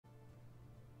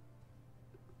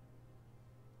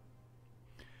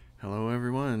Hello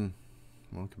everyone,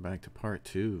 welcome back to part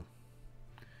 2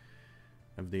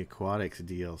 of the Aquatics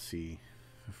DLC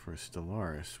for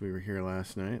Stellaris. We were here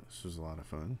last night, this was a lot of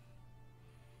fun.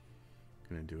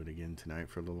 Gonna do it again tonight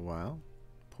for a little while.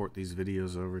 Port these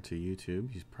videos over to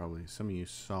YouTube. Some of you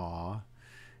saw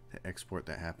the export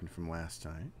that happened from last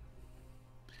time.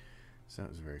 So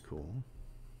that was very cool.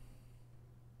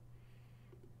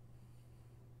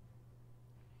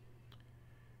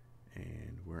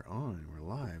 And we're on, we're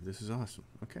live. This is awesome.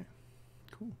 Okay,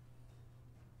 cool.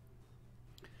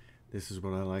 This is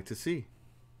what I like to see.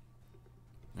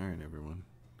 Alright, everyone.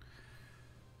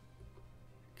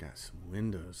 Got some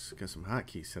windows, got some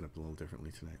hotkeys set up a little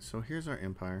differently tonight. So here's our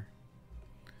empire.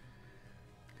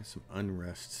 Got some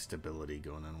unrest stability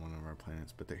going on one of our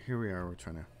planets, but here we are,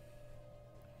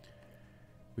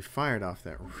 we fired off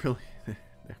that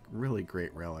really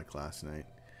great relic last night.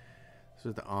 This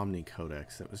was the Omni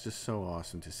Codex. That was just so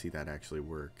awesome to see that actually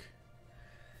work.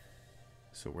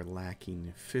 So we're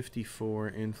lacking 54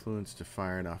 influence to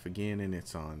fire it off again, and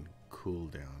it's on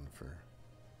cooldown for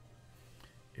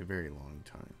a very long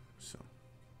time. So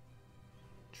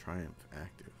Triumph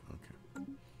active. Okay.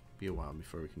 Be a while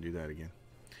before we can do that again.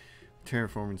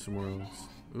 Terraforming some worlds.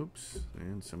 Oops.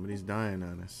 And somebody's dying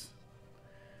on us.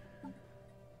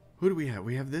 Who do we have?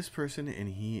 We have this person, and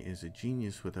he is a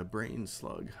genius with a brain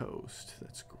slug host.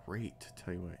 That's great.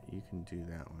 Tell you what, you can do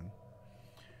that one.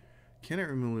 Cannot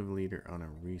remove a leader on a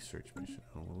research mission.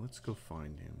 Oh, well, let's go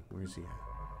find him. Where's he at?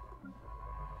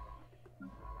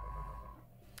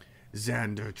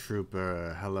 Xander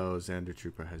Trooper. Hello, Xander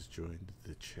Trooper has joined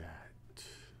the chat.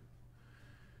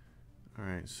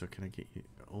 Alright, so can I get you?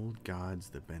 Old gods,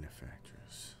 the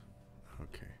benefactors.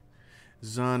 Okay.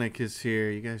 Zonic is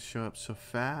here. You guys show up so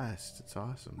fast. It's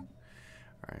awesome.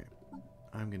 Alright.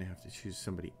 I'm going to have to choose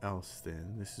somebody else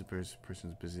then. This is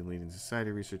person's busy leading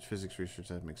society research, physics research.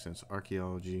 That makes sense.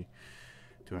 Archaeology.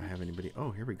 Do I have anybody?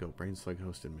 Oh, here we go. Brain slug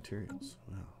hosted materials.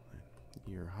 Well, then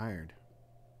you're hired.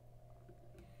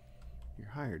 You're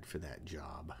hired for that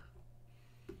job.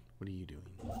 What are you doing?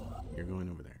 You're going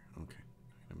over there. Okay.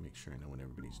 I'm going to make sure I know what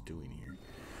everybody's doing here.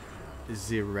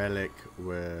 The Relic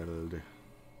world.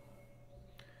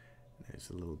 There's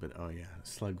a little bit. Oh, yeah.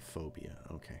 Slug phobia.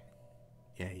 Okay.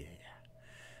 Yeah.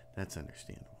 That's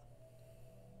understandable.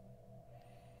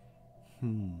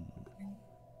 You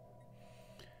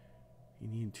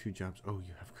need 2 jobs. Oh,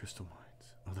 you have crystal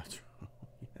mines. Oh, that's right.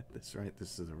 Yeah, that's right.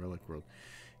 This is a relic world.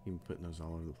 You can put those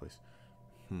all over the place.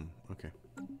 Okay.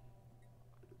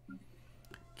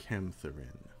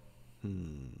 Chemtherin.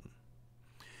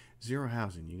 Zero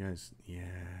housing. You guys, yeah,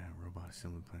 robot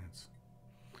assembly plants.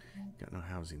 Got no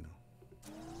housing, though.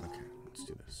 Okay, let's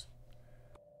do this.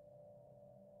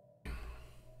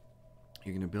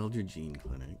 You're going to build your gene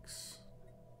clinics.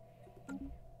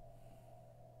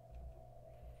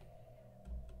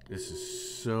 This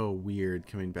is so weird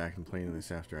coming back and playing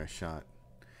this after I shot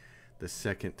the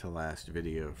second to last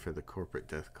video for the corporate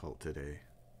death cult today.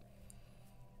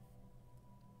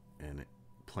 And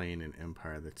playing an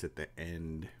empire that's at the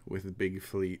end with big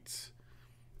fleets.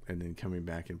 And then coming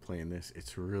back and playing this,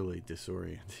 it's really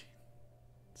disorienting.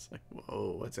 It's like,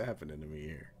 whoa, what's happening to me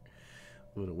here?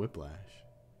 A little whiplash.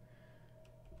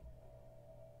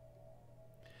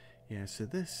 Yeah, so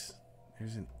there's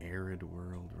an arid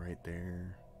world right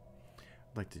there.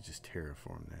 I'd like to just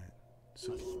terraform that.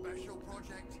 So,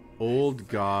 old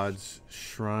gods,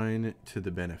 shrine to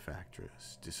the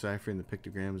benefactress. Deciphering the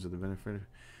pictograms of the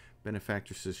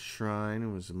benefactress's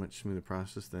shrine was a much smoother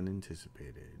process than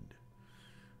anticipated.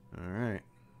 Alright,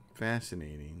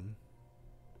 fascinating.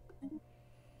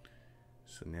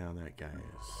 So now that guy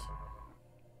is...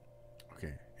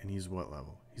 Okay, and he's what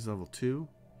level? He's level 2?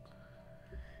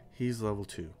 He's level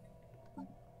 2.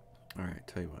 Alright,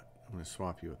 tell you what. I'm going to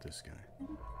swap you with this guy.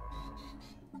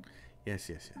 Yes.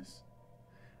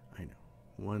 I know.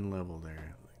 1 level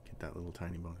there. Get that little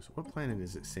tiny bonus. What planet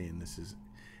is it saying this is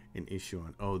an issue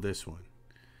on? Oh, this one.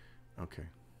 Okay.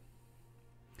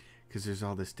 Because there's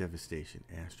all this devastation.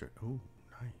 Asteroid. Oh,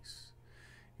 nice.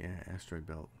 Yeah, asteroid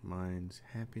belt. Mines.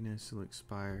 Happiness will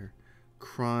expire.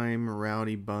 Crime.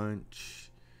 Rowdy bunch.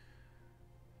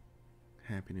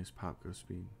 Happiness. Pop go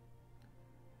speed.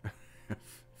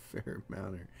 Fair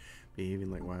amount are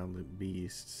behaving like wild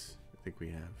beasts. I think we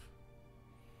have.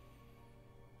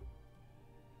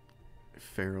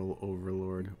 Feral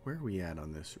overlord. Where are we at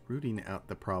on this? Rooting out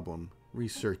the problem.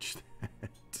 Research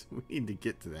that. We need to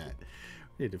get to that.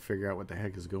 We need to figure out what the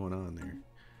heck is going on there.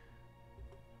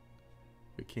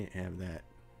 We can't have that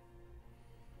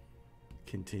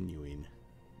continuing.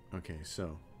 Okay,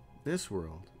 so this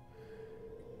world,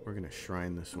 we're going to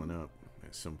shrine this one up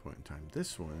at some point in time.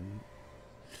 This one,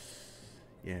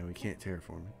 Yeah, we can't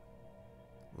terraform it.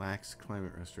 Lacks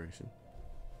climate restoration.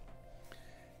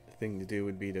 The thing to do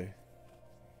would be to...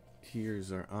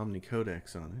 Here's our Omni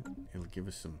Codex on it. It'll give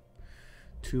us some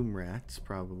tomb rats,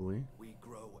 probably. We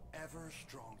grow ever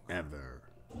stronger. Ever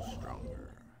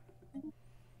stronger.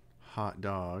 Hot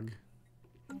dog.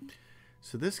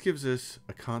 So this gives us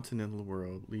a continental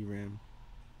world. Liram.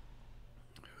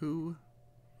 Who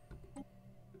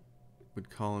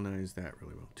would colonize that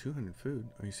really well? 200 food.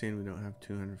 Are you saying we don't have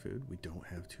 200 food? We don't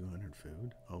have 200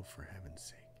 food? Oh, for heaven's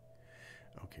sake.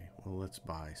 Okay, well, let's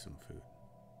buy some food.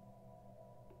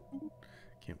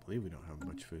 Can't believe we don't have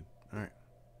much food. Alright.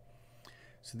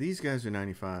 So these guys are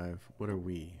 95. What are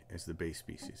we as the base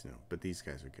species? No, but these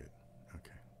guys are good.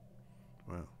 Okay.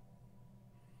 Well.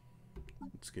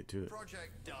 Let's get to it.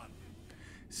 Project done.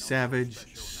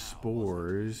 Savage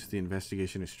spores. The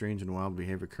investigation of strange and wild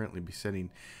behavior currently besetting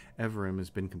Everim has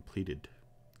been completed.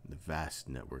 The vast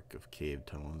network of cave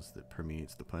tunnels that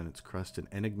permeates the planet's crust, an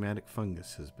enigmatic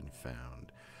fungus has been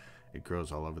found. It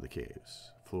grows all over the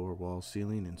caves, floor, wall,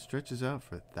 ceiling, and stretches out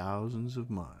for thousands of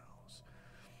miles.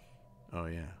 Oh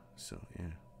yeah, so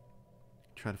yeah.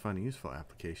 Try to find a useful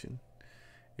application.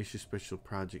 Issue special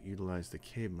project utilize the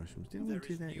cave mushrooms. Didn't we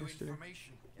do that yesterday?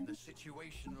 Information in the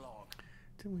situation log.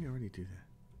 Didn't we already do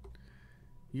that?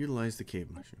 Utilize the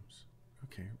cave mushrooms.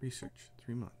 Okay, research.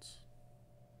 3 months.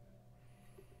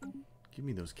 Give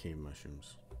me those cave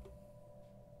mushrooms.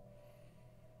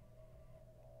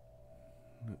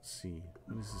 Let's see.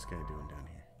 What is this guy doing down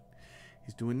here?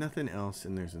 He's doing nothing else,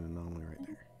 and there's an anomaly right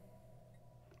there.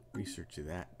 Research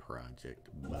that project,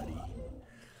 buddy.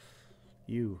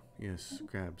 You, yes,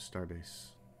 grab Starbase.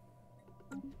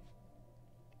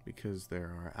 Because there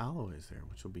are alloys there,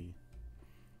 which will be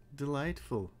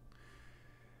delightful.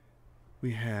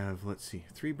 We have, let's see,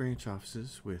 3 branch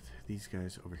offices with these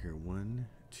guys over here. 1,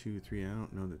 2, 3. I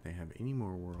don't know that they have any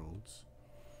more worlds.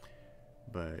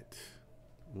 But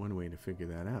one way to figure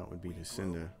that out would be to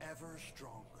send a... ever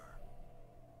stronger.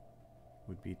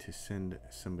 Would be to send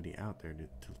somebody out there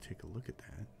to take a look at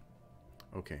that.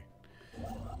 Okay.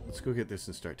 Let's go get this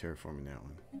and start terraforming that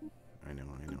one. I know.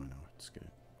 It's going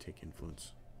to take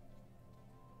influence.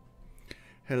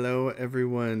 Hello,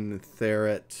 everyone.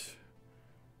 Therat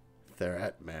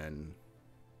man.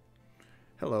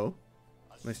 Hello.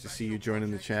 Nice to see you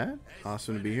joining the chat.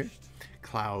 Awesome to be here.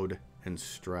 Cloud and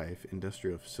Strife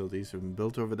industrial facilities have been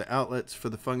built over the outlets for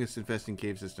the fungus-infesting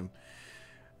cave system.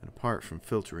 And apart from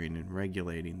filtering and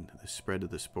regulating the spread of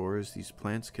the spores, these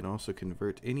plants can also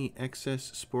convert any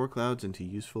excess spore clouds into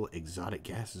useful exotic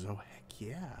gases. Oh, heck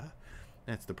yeah.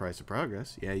 That's the price of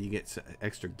progress. Yeah, you get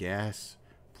extra gas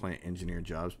plant engineer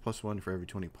jobs, +1 for every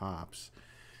 20 pops.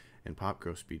 And pop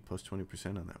growth speed,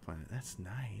 +20% on that planet. That's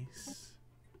nice.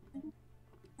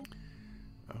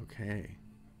 Okay.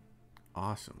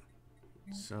 Awesome.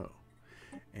 So,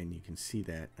 and you can see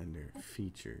that under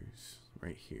features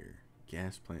right here.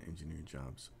 Gas plant engineer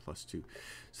jobs, +2.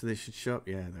 So they should show up.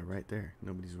 Yeah, they're right there.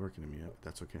 Nobody's working them yet, but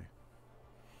that's okay.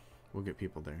 We'll get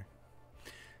people there.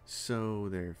 So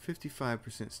they're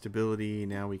 55% stability.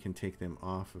 Now we can take them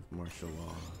off of martial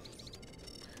law.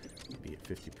 Be at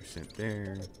 50%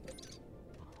 there.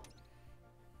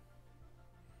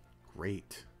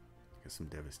 Great. Got some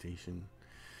devastation.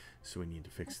 So we need to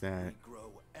fix that. We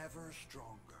grow ever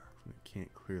stronger. We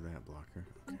can't clear that blocker.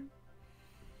 Okay.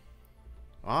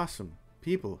 Awesome.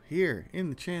 People here in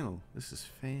the channel. This is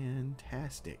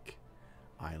fantastic.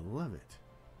 I love it.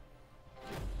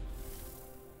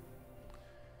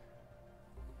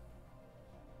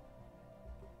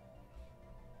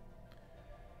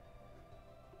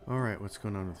 Alright, what's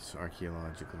going on with this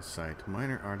archaeological site?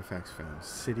 Minor artifacts found.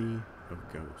 City of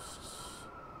Ghosts.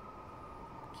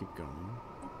 Keep going.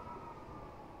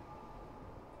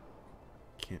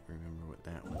 Can't remember what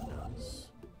that one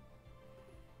does.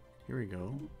 Here we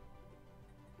go.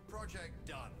 Project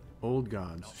done. Old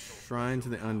Gods. Shrine to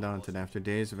the Undaunted. After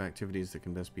days of activities that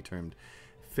can best be termed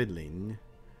fiddling,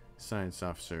 Science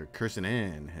Officer Kirsten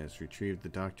Ann has retrieved the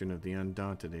Doctrine of the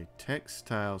Undaunted, a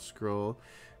textile scroll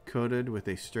coated with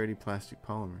a sturdy plastic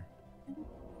polymer.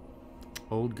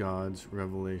 Old Gods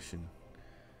Revelation.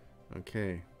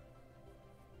 Okay.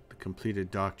 The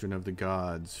completed Doctrine of the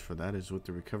Gods, for that is what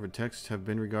the recovered texts have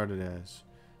been regarded as.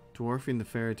 Dwarfing the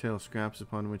fairy tale scraps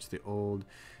upon which the old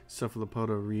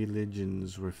cephalopoda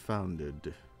religions were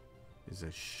founded is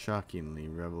as shockingly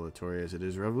revelatory as it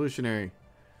is revolutionary.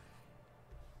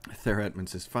 Theratman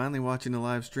says, finally watching a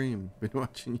live stream. Been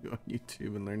watching you on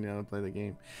YouTube and learning how to play the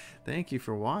game. Thank you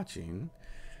for watching.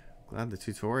 Glad the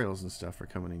tutorials and stuff are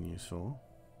coming in useful.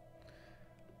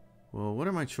 Well, what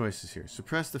are my choices here?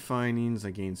 Suppress the findings,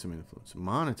 I gain some influence.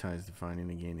 Monetize the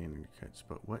finding, I gain energy credits.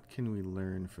 But what can we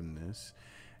learn from this?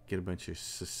 Get a bunch of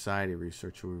society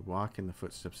research where we walk in the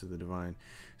footsteps of the divine.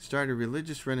 Start a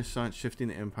religious renaissance, shifting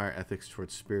the empire ethics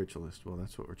towards spiritualist. Well,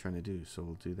 that's what we're trying to do, so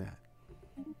we'll do that.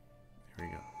 There we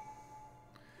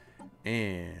go.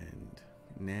 And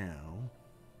now,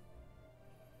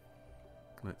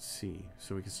 let's see.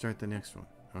 So we can start the next one.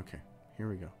 Okay, here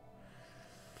we go.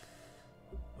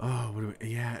 Oh, what do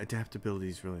we, yeah, adaptability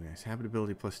is really nice.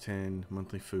 Habitability plus 10,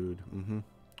 monthly food.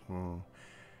 Oh,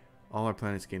 all our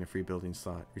planets gain a free building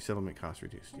slot. Resettlement cost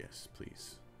reduced. Yes,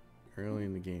 please. Early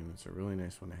in the game, that's a really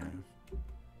nice one to have.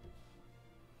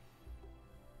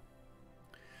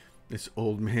 This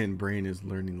old man brain is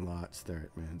learning lots there,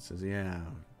 man. It says, yeah,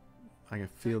 I can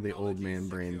feel the old man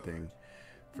brain thing.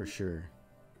 For sure.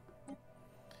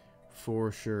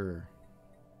 For sure.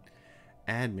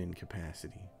 Admin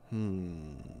capacity.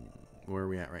 Where are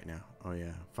we at right now? Oh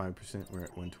yeah, 5%. We're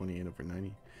at 128 over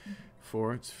 90.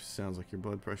 4. It sounds like your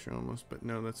blood pressure almost, but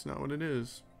no, that's not what it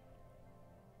is.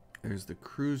 There's the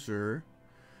cruiser.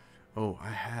 Oh,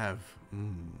 I have.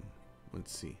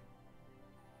 Let's see.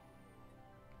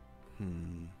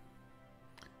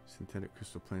 Synthetic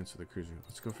crystal plants for the cruiser.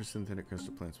 Let's go for synthetic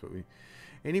crystal plants. But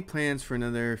any plans for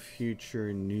another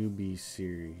future newbie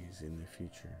series in the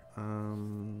future?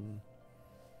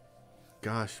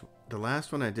 Gosh, the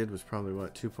last one I did was probably,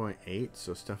 what, 2.8?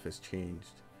 So stuff has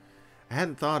changed. I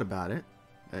hadn't thought about it.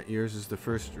 Yours is the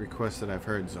first request that I've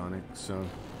heard, Zonic. So,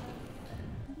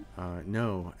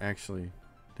 no, actually,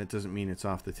 that doesn't mean it's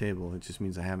off the table. It just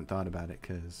means I haven't thought about it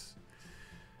because,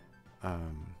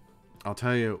 I'll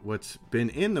tell you what's been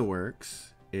in the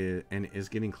works and is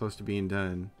getting close to being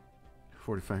done.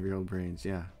 45-year-old brains,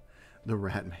 yeah. The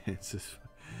rat man says,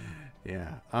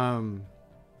 yeah.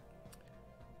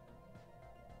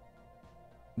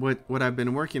 What I've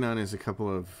been working on is a couple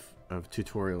of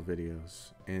tutorial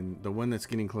videos, and the one that's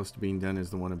getting close to being done is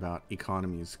the one about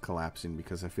economies collapsing,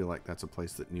 because I feel like that's a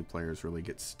place that new players really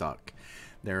get stuck.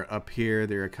 They're up here,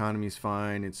 their economy's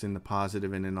fine, it's in the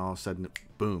positive, and then all of a sudden,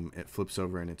 boom, it flips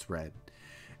over and it's red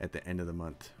at the end of the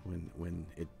month when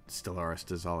Stellaris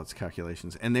does all its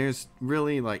calculations. And there's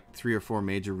really like 3 or 4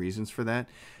 major reasons for that,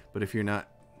 but if you're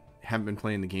haven't been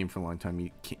playing the game for a long time,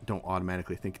 you don't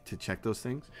automatically think to check those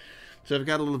things. So I've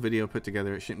got a little video put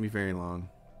together. It shouldn't be very long.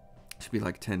 It should be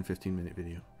like 10-15 minute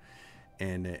video,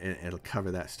 and it'll cover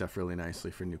that stuff really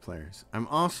nicely for new players. I'm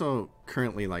also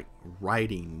currently like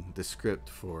writing the script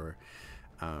for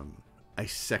a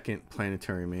second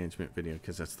planetary management video,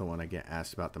 because that's the one I get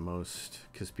asked about the most,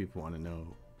 because people want to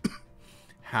know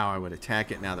how I would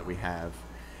attack it now that we have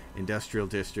industrial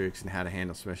districts and how to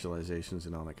handle specializations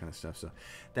and all that kind of stuff. So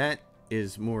that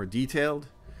is more detailed.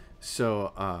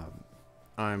 So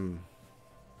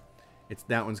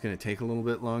that one's going to take a little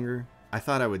bit longer. I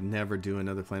thought I would never do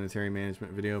another planetary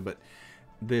management video, but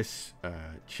this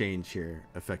change here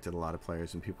affected a lot of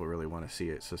players and people really want to see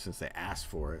it. So since they asked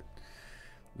for it,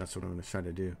 that's what I'm going to try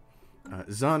to do.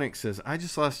 Zonic says, I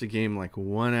just lost a game like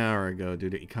 1 hour ago due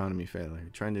to economy failure,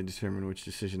 trying to determine which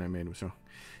decision I made was wrong.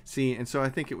 See, and so I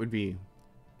think it would be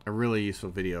a really useful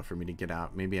video for me to get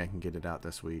out. Maybe I can get it out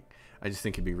this week. I just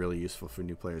think it'd be really useful for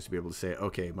new players to be able to say,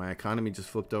 okay, my economy just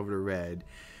flipped over to red.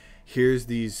 Here's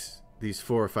these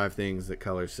 4 or 5 things that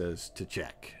color says to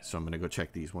check. So I'm going to go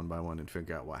check these one by one and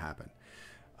figure out what happened.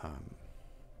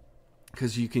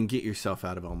 Because you can get yourself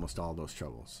out of almost all those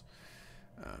troubles.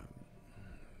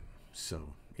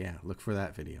 So yeah, look for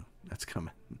that video. That's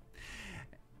coming.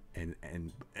 And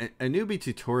a newbie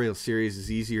tutorial series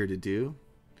is easier to do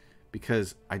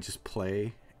because I just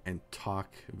play and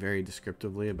talk very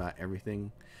descriptively about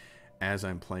everything as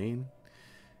I'm playing.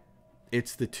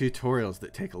 It's the tutorials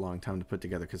that take a long time to put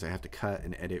together because I have to cut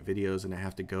and edit videos, and I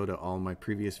have to go to all my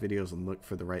previous videos and look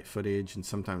for the right footage, and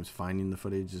sometimes finding the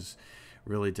footage is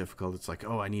really difficult. It's like,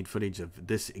 oh, I need footage of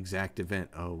this exact event.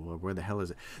 Oh, well, where the hell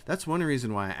is it? That's one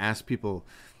reason why I ask people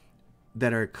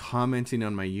that are commenting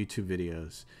on my YouTube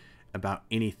videos about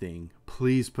anything,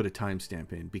 please put a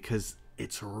timestamp in, because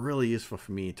it's really useful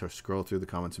for me to scroll through the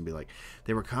comments and be like,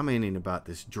 they were commenting about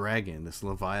this dragon, this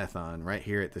Leviathan, right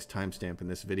here at this timestamp in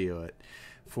this video at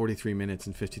 43 minutes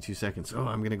and 52 seconds. Oh,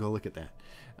 I'm going to go look at that.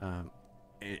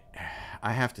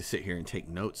 I have to sit here and take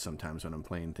notes sometimes when I'm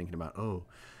playing, thinking about, oh,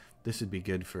 this would be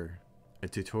good for a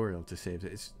tutorial to save.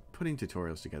 It's putting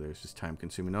tutorials together is just time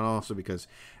consuming, and also because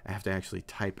I have to actually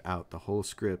type out the whole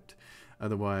script.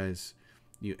 Otherwise,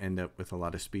 you end up with a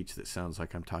lot of speech that sounds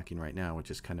like I'm talking right now, which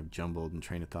is kind of jumbled and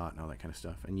train of thought and all that kind of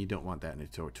stuff. And you don't want that in a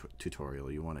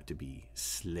tutorial. You want it to be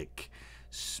slick,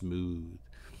 smooth.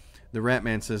 The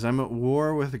Ratman says, I'm at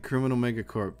war with a criminal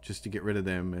megacorp just to get rid of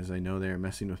them, as I know they are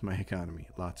messing with my economy.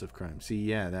 Lots of crime. See,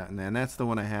 yeah, and that's the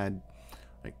one I had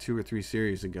like 2 or 3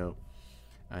 series ago.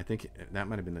 I think that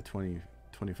might have been the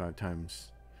 25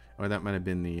 times, or that might have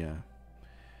been the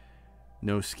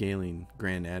no scaling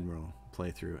Grand Admiral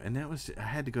playthrough. And that was, I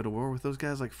had to go to war with those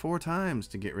guys like 4 times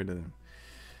to get rid of them.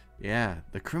 Yeah,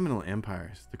 the criminal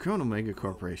empires, the criminal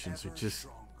megacorporations are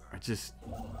just,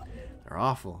 they're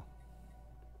awful.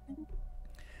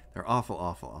 They're awful,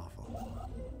 awful, awful.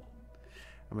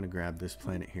 I'm going to grab this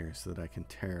planet here so that I can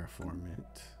terraform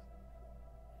it.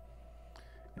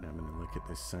 And I'm going to look at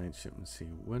this science ship and see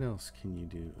what else can you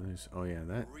do. Oh yeah,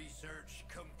 that Research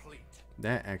complete.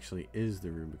 That actually is the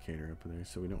rubricator up there,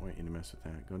 so we don't want you to mess with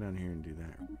that. Go down here and do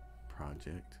that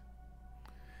project.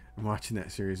 I'm watching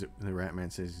that series. The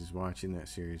Ratman says he's watching that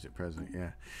series at present.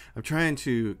 Yeah, I'm trying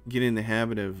to get in the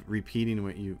habit of repeating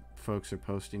what you folks are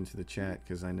posting to the chat,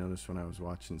 because I noticed when I was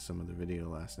watching some of the video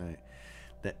last night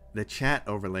that the chat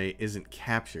overlay isn't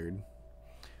captured,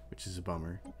 which is a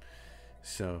bummer.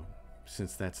 So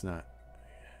since that's not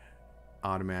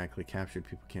automatically captured,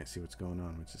 people can't see what's going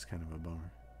on, which is kind of a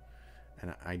bummer.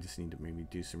 And I just need to maybe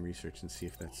do some research and see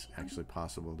if that's actually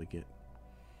possible to get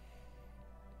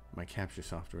my capture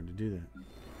software to do that.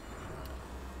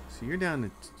 So you're down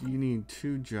to, you need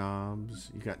 2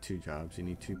 jobs. You got 2 jobs. You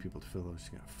need 2 people to fill those.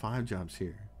 You got 5 jobs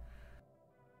here.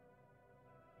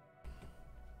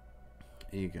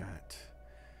 You got,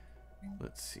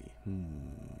 let's see.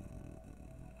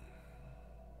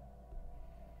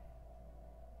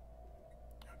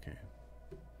 Okay.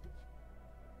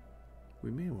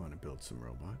 We may want to build some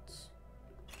robots.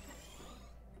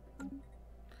 We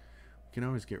can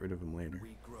always get rid of them later.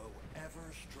 We grow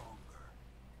ever stronger.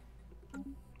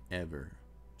 Ever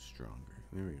stronger.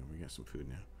 There we go. We got some food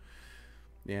now.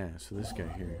 Yeah, so this guy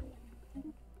here.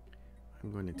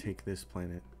 I'm going to take this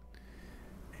planet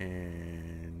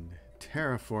and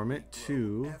terraform it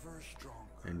to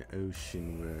an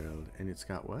ocean world. And it's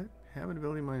got what?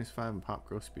 Habitability -5 and pop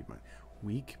growth speed -.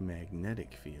 Weak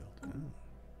magnetic field. Oh.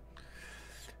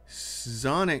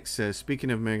 Sonic says,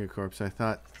 speaking of megacorps, I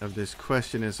thought of this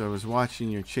question as I was watching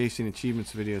your Chasing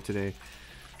Achievements video today.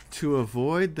 To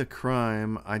avoid the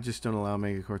crime, I just don't allow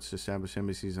megacorps to establish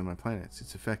embassies on my planets.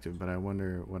 It's effective, but I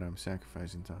wonder what I'm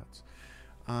sacrificing. Thoughts?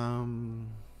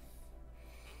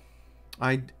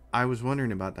 I was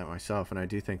wondering about that myself, and I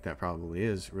do think that probably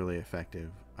is really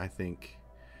effective. I think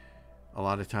a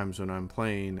lot of times when I'm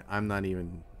playing, I'm not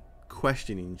even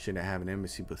questioning should I have an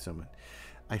embassy with someone.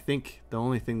 I think the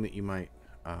only thing that you might,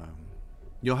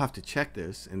 you'll have to check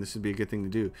this, and this would be a good thing to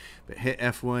do, but hit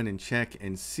F1 and check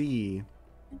and see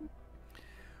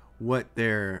what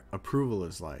their approval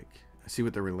is like, see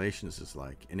what their relations is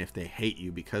like, and if they hate you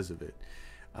because of it.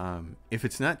 If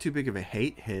it's not too big of a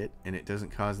hate hit and it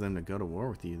doesn't cause them to go to war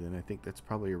with you, then I think that's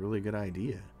probably a really good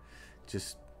idea.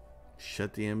 Just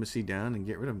shut the embassy down and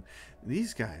get rid of them.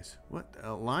 These guys, what? The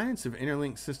Alliance of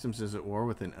Interlinked Systems is at war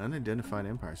with an unidentified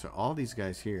empire. So all these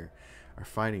guys here are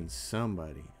fighting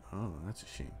somebody. Oh, that's a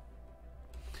shame.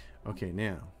 Okay,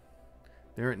 now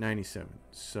they're at 97.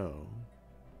 So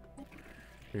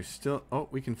there's still, oh,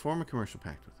 we can form a commercial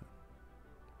pact with them.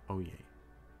 Oh yay.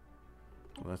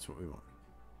 Well, that's what we want.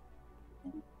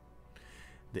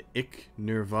 The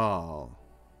Icknerval.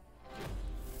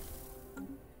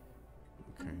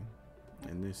 Okay.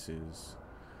 And this is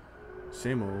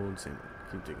same old, same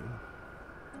old. Keep digging.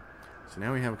 So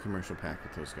now we have a commercial pact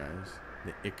with those guys.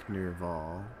 The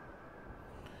Icknerval.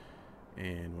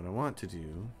 And what I want to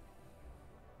do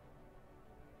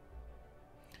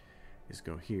is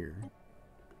go here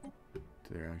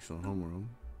to their actual homeworld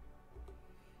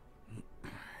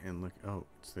and look. Oh,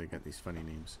 so they got these funny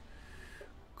names.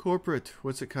 Corporate.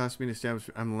 What's it cost me to establish?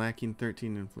 I'm lacking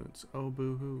 13 influence. Oh,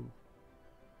 boo-hoo.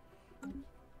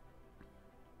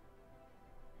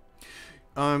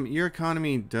 Your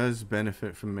economy does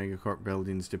benefit from megacorp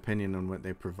buildings depending on what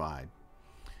they provide.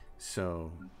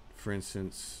 So, for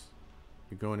instance,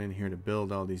 you're going in here to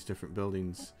build all these different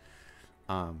buildings.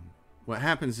 What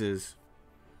happens is,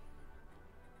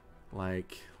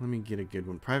 like, let me get a good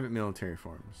one. Private military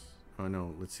farms. Oh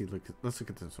no, let's see. Let's look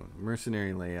at this one.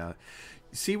 Mercenary layout.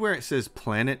 See where it says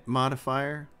planet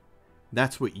modifier?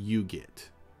 That's what you get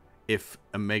if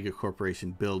a mega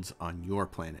corporation builds on your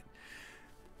planet.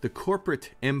 The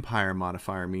corporate empire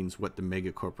modifier means what the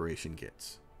mega corporation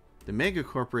gets. The mega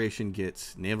corporation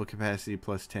gets naval capacity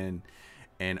plus 10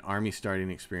 and army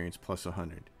starting experience plus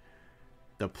 100.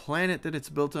 The planet that it's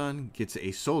built on gets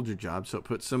a soldier job, so it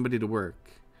puts somebody to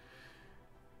work.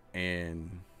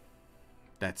 And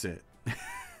that's it.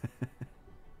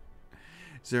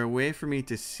 Is there a way for me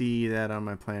to see that on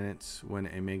my planets when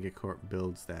a Megacorp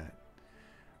builds that?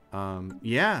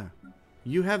 Yeah.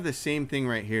 You have the same thing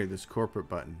right here, this corporate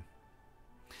button.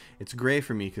 It's gray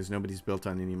for me because nobody's built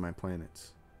on any of my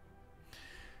planets.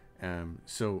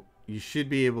 So you should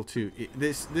be able to...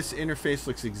 This interface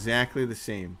looks exactly the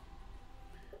same.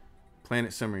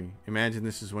 Planet summary. Imagine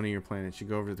this is one of your planets. You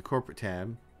go over to the corporate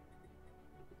tab.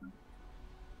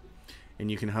 And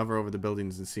you can hover over the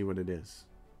buildings and see what it is.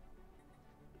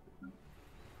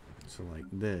 So like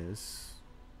this.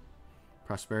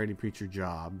 Prosperity Preacher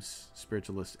Jobs.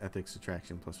 Spiritualist Ethics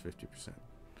Attraction plus 50%.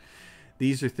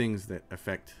 These are things that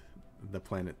affect the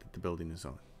planet that the building is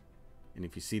on. And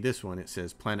if you see this one, it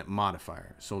says Planet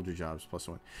Modifier. Soldier Jobs plus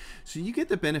 1. So you get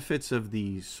the benefits of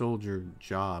the Soldier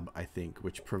Job, I think,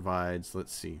 which provides,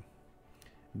 let's see,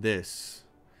 this.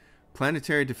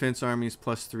 Planetary Defense Armies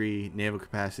plus 3, Naval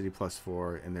Capacity plus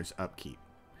 4, and there's Upkeep.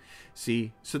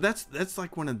 See, so that's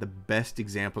like one of the best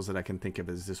examples that I can think of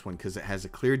is this one, because it has a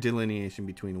clear delineation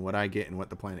between what I get and what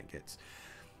the planet gets.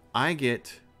 I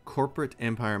get Corporate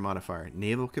Empire Modifier,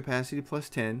 Naval Capacity plus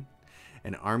 10,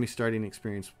 and Army Starting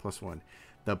Experience plus 1.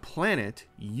 The planet,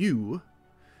 you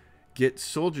get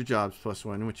Soldier Jobs plus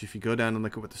 1, which if you go down and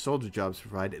look at what the Soldier Jobs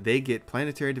provide, they get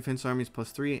Planetary Defense Armies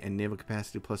plus 3 and Naval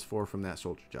Capacity plus 4 from that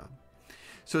Soldier Job.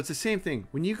 So it's the same thing.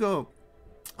 When you go,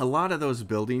 a lot of those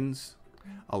buildings,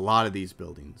 a lot of these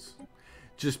buildings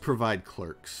just provide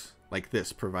clerks. Like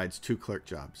this provides 2 clerk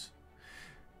jobs.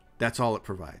 That's all it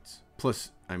provides.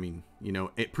 Plus, I mean, you know,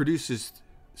 it produces...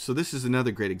 So this is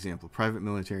another great example. Private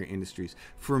military industries.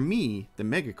 For me, the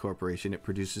mega corporation, it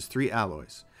produces 3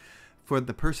 alloys. For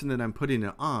the person that I'm putting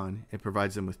it on, it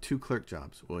provides them with 2 clerk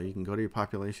jobs. Well, you can go to your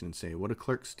population and say, what do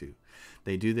clerks do?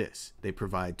 They do this. They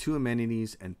provide 2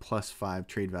 amenities and plus 5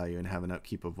 trade value and have an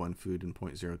upkeep of 1 food and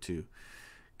 0.02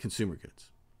 consumer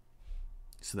goods.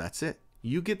 So that's it.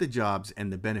 You get the jobs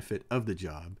and the benefit of the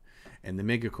job, and the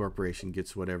mega corporation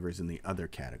gets whatever is in the other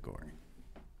category.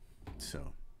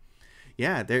 So,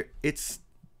 yeah, it's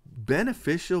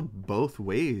beneficial both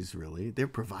ways, really. They're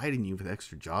providing you with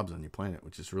extra jobs on your planet,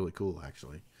 which is really cool,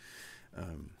 actually.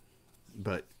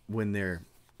 But when they're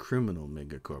criminal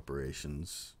mega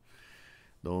corporations,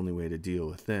 the only way to deal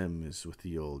with them is with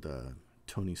the old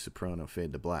Tony Soprano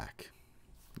fade to black.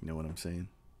 You know what I'm saying?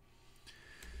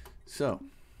 So,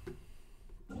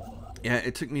 yeah,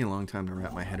 it took me a long time to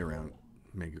wrap my head around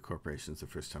mega corporations the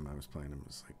first time I was playing them. I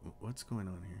was like, what's going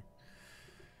on here?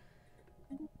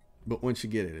 But once you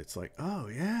get it, it's like, oh,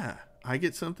 yeah, I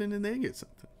get something and they get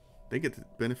something. They get the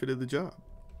benefit of the job.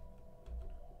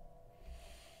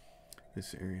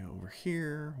 This area over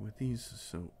here with these,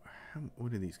 so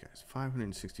what are these guys?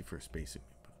 561st basic.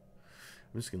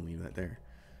 I'm just going to leave that there.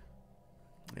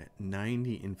 At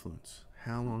 90 influence.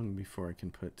 How long before I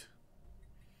can put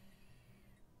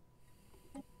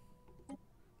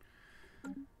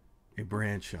a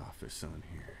branch office on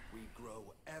here? We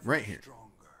grow ever right here. Stronger.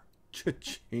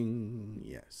 Cha-ching.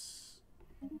 Yes.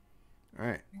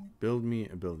 Alright. Build me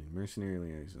a building. Mercenary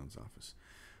Liaison's office.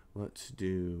 Let's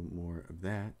do more of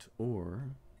that. Or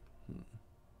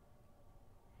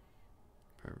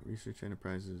private research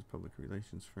enterprises, public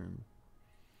relations firm.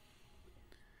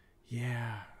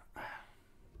 Yeah.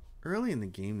 Early in the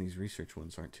game, these research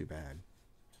ones aren't too bad.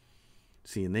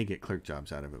 See, and they get clerk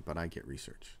jobs out of it, but I get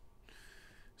research.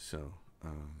 So,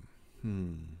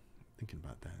 thinking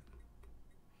about that.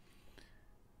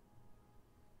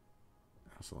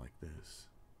 I also like this.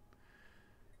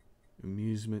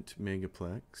 Amusement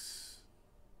Megaplex.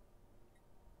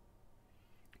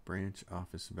 Branch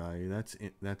office value.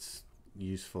 That's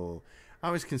useful. I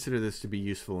always consider this to be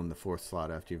useful in the 4th slot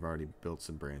after you've already built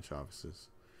some branch offices.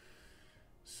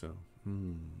 So, yeah,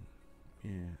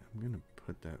 I'm going to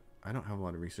put that. I don't have a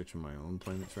lot of research on my own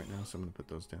planets right now, so I'm going to put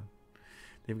those down.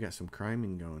 They've got some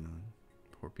criming going on.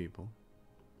 Poor people.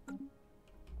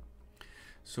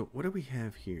 So, what do we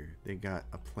have here? They got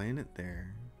a planet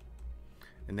there.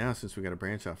 And now, since we got a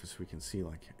branch office, we can see,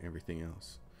 like, everything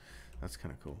else. That's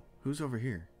kind of cool. Who's over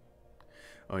here?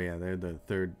 Oh, yeah, they're the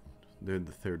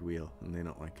third wheel, and they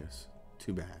don't like us.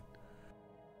 Too bad.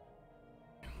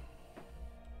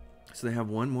 So they have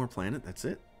one more planet? That's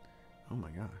it? Oh my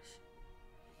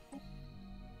gosh.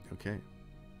 Okay.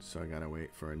 So I gotta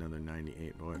wait for another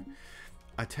 98. Boy.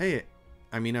 I tell you,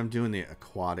 I mean, I'm doing the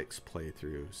Aquatics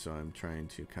playthrough, so I'm trying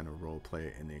to kind of role play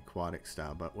it in the aquatic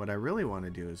style. But what I really want to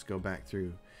do is go back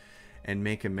through and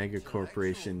make a mega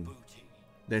corporation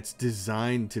that's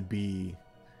designed to be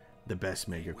the best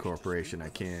mega corporation I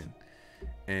can.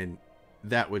 And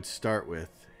that would start with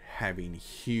having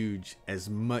huge, as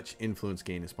much influence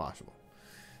gain as possible.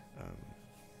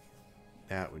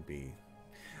 That would be...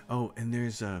 Oh, and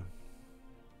there's a...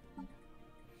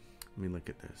 Let me look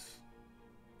at this.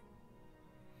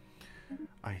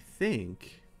 I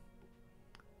think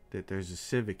that there's a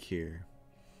civic here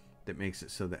that makes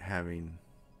it so that having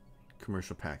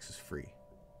commercial packs is free.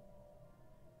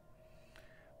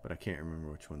 But I can't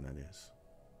remember which one that is.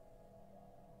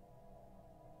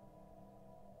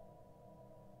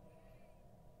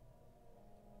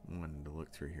 I wanted to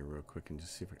look through here real quick and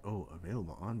just see if I... Oh,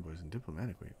 available envoys and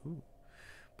diplomatic way. Ooh.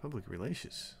 Public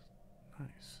relations.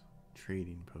 Nice.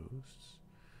 Trading posts.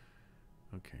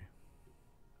 Okay.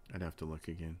 I'd have to look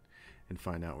again and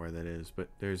find out where that is. But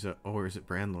there's a... Oh, or is it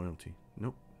brand loyalty?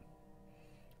 Nope.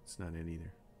 It's not it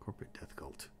either. Corporate death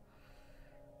cult.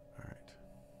 Alright.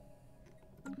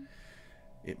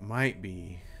 It might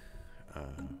be...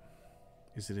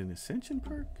 is it an Ascension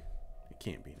perk? It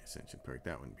can't be an Ascension perk.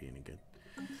 That wouldn't be any good.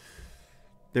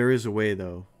 There is a way,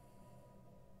 though.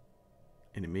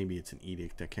 And maybe it's an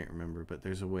edict. I can't remember. But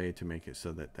there's a way to make it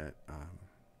so that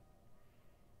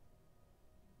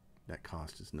that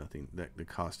cost is nothing. That the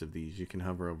cost of these, you can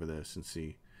hover over this and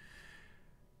see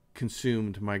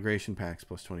consumed migration packs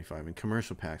plus 25 and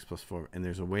commercial packs plus 4. And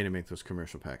there's a way to make those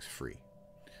commercial packs free.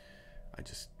 I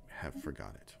just have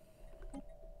forgot it.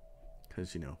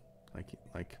 Because, you know, like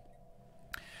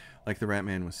the Rat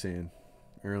Man was saying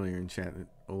earlier in chat,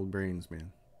 old brains,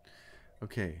 man.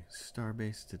 Okay,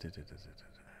 Starbase,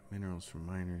 minerals from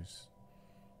miners,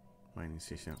 mining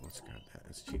station. Let's grab that.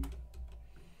 That's cheap.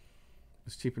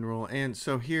 It's cheap and roll. And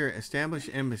so here, establish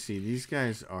embassy. These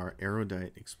guys are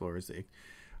erudite explorers.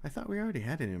 I thought we already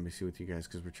had an embassy with you guys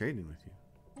because we're trading with you.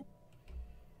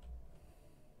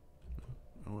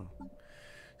 Oh well.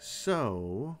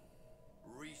 So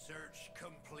Research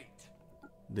complete.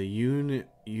 the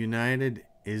United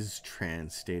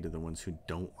Is-Trans state are the ones who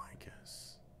don't like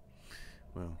us.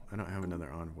 Well, I don't have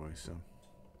another envoy, so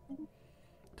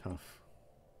tough.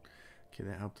 Okay,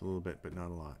 that helped a little bit, but not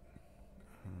a lot.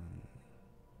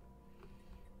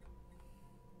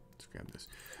 Let's grab this.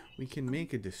 We can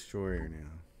make a destroyer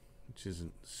now, which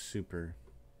isn't super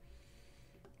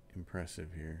impressive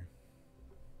here.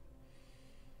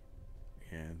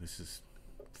 Yeah, this is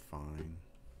fine.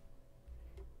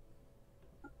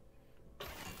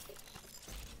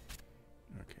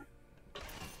 Okay.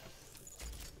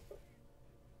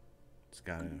 It's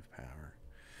got enough power.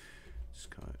 Just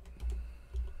call it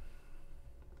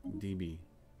DB.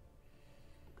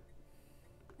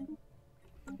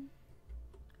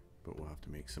 But we'll have to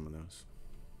make some of those.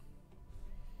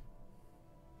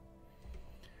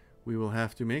 We will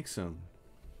have to make some.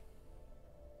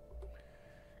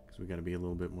 Because we got to be a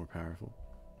little bit more powerful.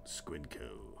 Squidco.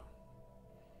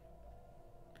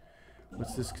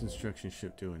 What's this construction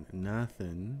ship doing?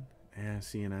 Nothing. Yeah,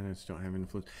 see, and I just don't have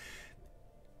influence.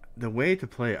 The way to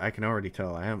play, I can already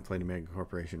tell. I haven't played a Mega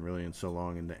Corporation really in so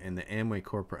long, and the Amway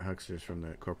corporate hucksters from the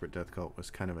corporate death cult was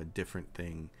kind of a different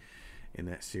thing in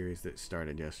that series that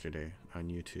started yesterday on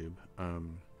YouTube.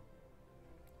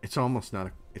 It's almost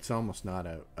not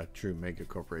a true Mega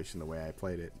Corporation the way I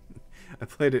played it. I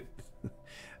played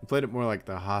it more like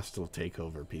the hostile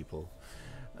takeover people.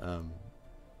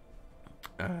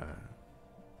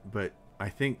 But I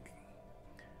think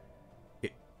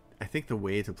the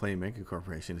way to play Mega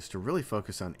Corporation is to really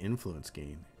focus on influence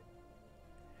gain,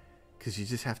 because you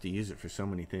just have to use it for so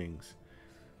many things.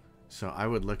 So I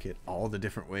would look at all the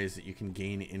different ways that you can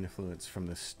gain influence from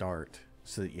the start,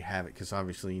 so that you have it, because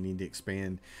obviously you need to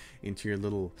expand into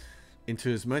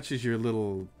as much as your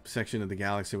little section of the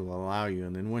galaxy will allow you,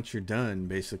 and then once you're done,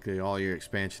 basically all your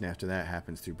expansion after that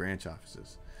happens through branch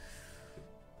offices,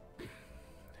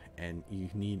 and you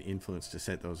need influence to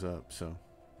set those up. So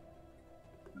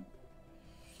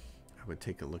I would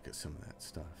take a look at some of that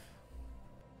stuff.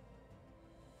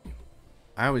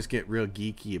 I always get real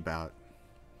geeky about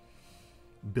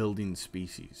building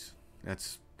species.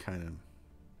 That's kind of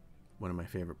one of my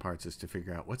favorite parts, is to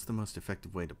figure out what's the most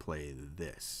effective way to play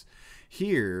this.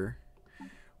 Here,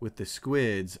 with the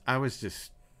squids, I was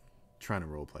just trying to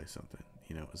roleplay something.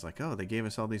 You know, it was like, oh, they gave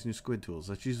us all these new squid tools.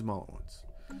 Let's use them all at once.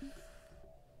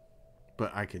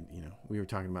 But I could, you know, we were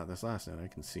talking about this last night. I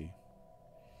can see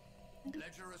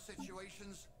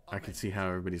how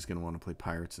everybody's going to want to play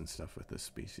pirates and stuff with this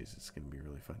species. It's going to be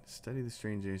really fun. Study the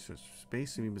strange age of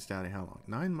space amoeba study. How long?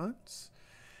 9 months?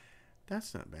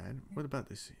 That's not bad. What about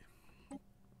this?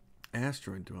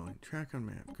 Asteroid dwelling. Track on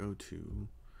map. Go to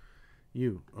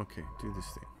you. Okay, do this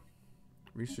thing.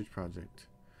 Research project.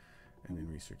 And then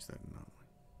research that anomaly.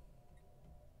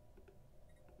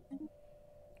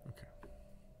 Okay.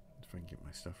 If I can get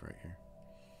my stuff right here.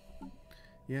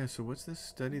 Yeah, so what's this?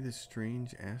 Study this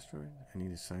strange asteroid? I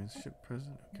need a science ship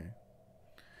present? Okay.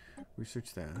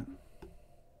 Research that.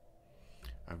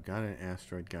 I've got an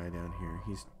asteroid guy down here.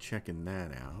 He's checking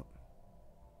that out.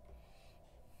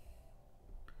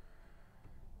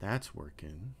 That's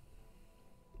working.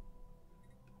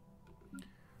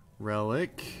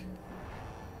 Relic.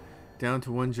 Down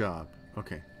to one job.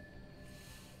 Okay.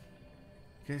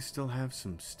 You guys still have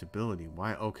some stability.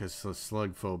 Why? Oh, because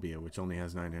slug phobia, which only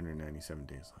has 997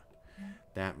 days left.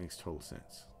 That makes total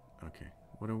sense. Okay.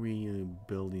 What are we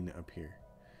building up here?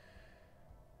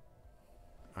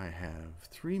 I have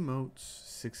 3 motes,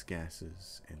 6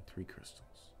 gases, and 3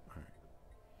 crystals. Alright.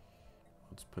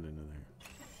 Let's put another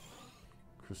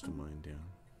crystal mine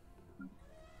down.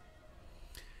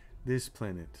 This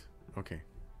planet. Okay.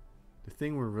 The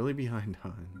thing we're really behind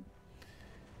on.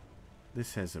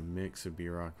 This has a mix of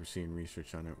bureaucracy and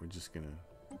research on it. We're just going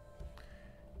to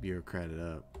bureaucrat it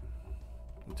up.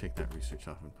 We'll take that research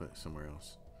off and put it somewhere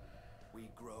else. We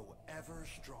grow ever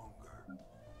stronger.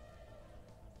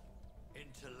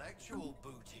 Intellectual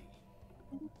booty.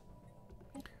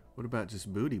 What about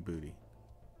just booty?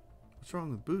 What's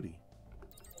wrong with booty?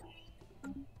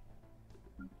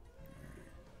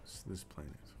 It's this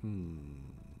planet.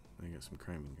 I got some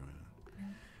criming going on.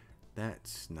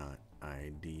 That's not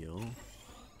ideal.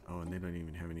 Oh, and they don't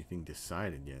even have anything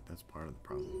decided yet. That's part of the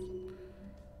problem.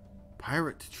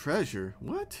 Pirate treasure?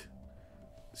 What?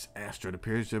 This asteroid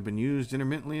appears to have been used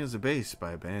intermittently as a base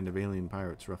by a band of alien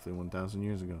pirates roughly 1,000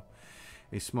 years ago.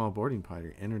 A small boarding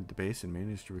party entered the base and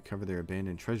managed to recover their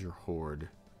abandoned treasure hoard.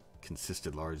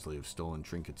 Consisted largely of stolen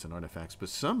trinkets and artifacts, but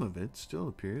some of it still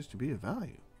appears to be of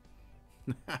value.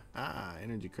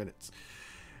 Energy credits.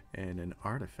 And an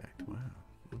artifact. Wow.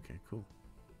 Okay, cool.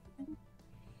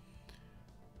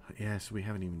 Yeah, so we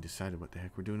haven't even decided what the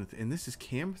heck we're doing with it. And this is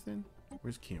Camthrin?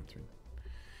 Where's Camthrin?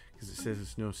 Because it says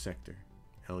it's no sector.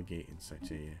 Elgate and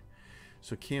such. Yeah.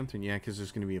 So Camthrin, yeah, because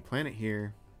there's going to be a planet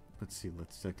here. Let's see.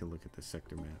 Let's take a look at the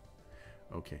sector map.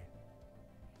 Okay.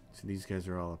 So these guys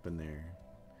are all up in there.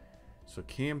 So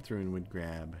Camthrin would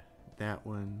grab that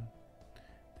one.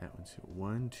 That one's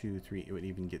 1, 2, 3. It would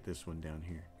even get this one down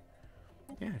here.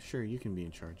 Yeah, sure. You can be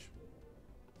in charge.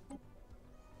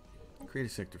 Create a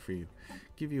sector for you.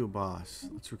 Give you a boss.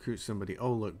 Let's recruit somebody.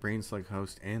 Oh, look. Brain slug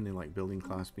host, and they like building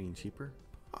class being cheaper.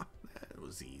 Oh, that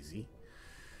was easy.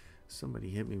 Somebody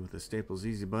hit me with a Staples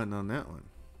easy button on that one.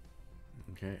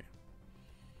 Okay.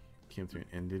 Came through.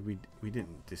 And did we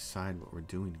didn't decide what we're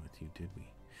doing with you, did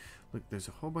we? Look, there's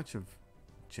a whole bunch of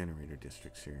generator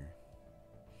districts here.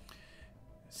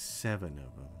 7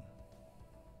 of them.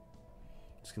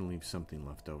 Just gonna leave something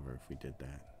left over if we did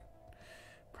that.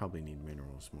 Probably need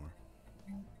minerals more.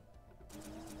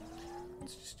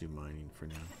 Let's just do mining for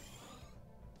now.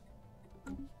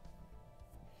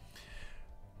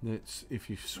 That's, if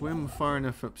you swim far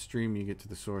enough upstream, you get to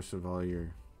the source of all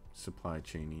your supply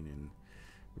chaining, and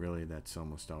really that's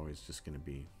almost always just going to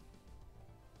be...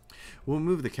 We'll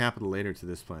move the capital later to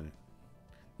this planet.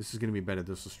 This is going to be better.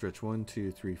 This will stretch 1,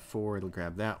 2, 3, 4. It'll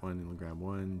grab that one. It'll grab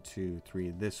 1, 2,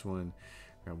 3. This one.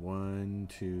 Grab 1,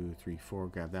 2, 3, 4.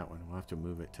 Grab that one. We'll have to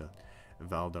move it to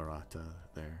Valdarata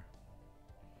there.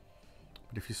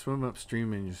 But if you swim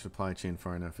upstream in your supply chain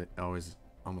far enough, it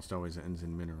almost always ends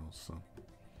in minerals. So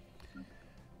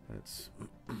that's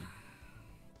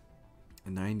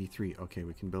 93. Okay,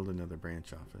 we can build another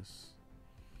branch office.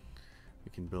 We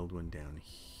can build one down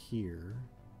here.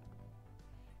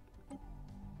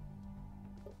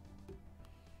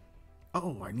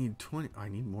 Oh, I need 20. I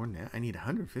need more than that. I need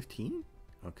 115.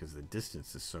 Oh, because the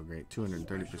distance is so great.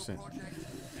 230%.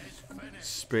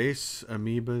 Space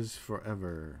amoebas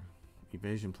forever.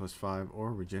 Evasion +5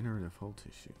 or regenerative hull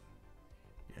tissue.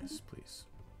 Yes, please.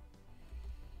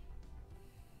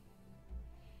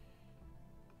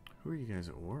 Who are you guys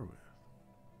at war with?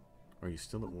 Are you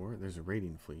still at war? There's a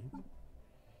raiding fleet.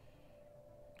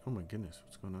 Oh my goodness,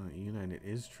 what's going on at United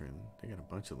Istrin? They got a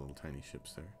bunch of little tiny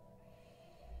ships there.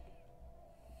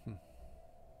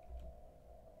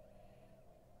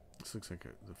 This looks like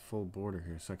the full border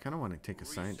here, so I kind of want to take a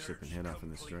science ship and head off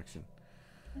in this direction.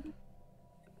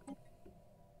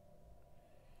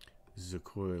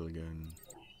 Coil gun.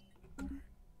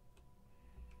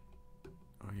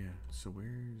 Oh yeah, so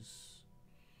where's...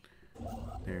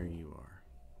 There you are.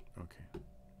 Okay.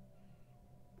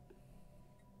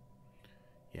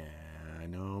 Yeah, I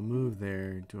know. Move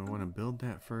there. Do I want to build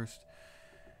that first?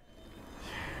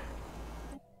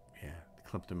 Yeah, the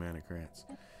kleptomatic rats.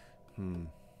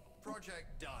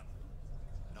 Project done.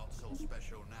 Not so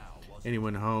special now, was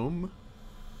Anyone home?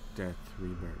 Death,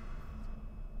 rebirth.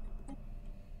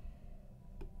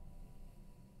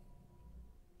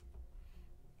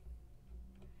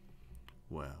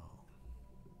 Well,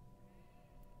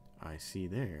 I see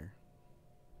there.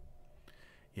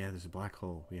 Yeah, there's a black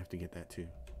hole. We have to get that too.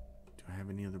 Do I have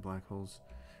any other black holes?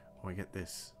 Oh, I get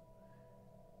this.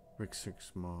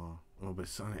 Rixirx Maw. Oh, but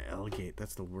it's on an L-gate.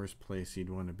 That's the worst place you'd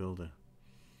want to build a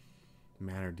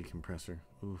matter decompressor.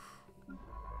 Oof.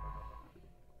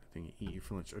 I think you eat you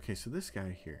for lunch. Okay, so this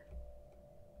guy here.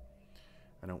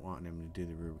 I don't want him to do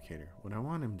the rubricator. What I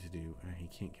want him to do, he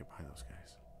can't get by those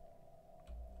guys.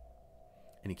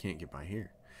 And he can't get by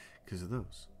here because of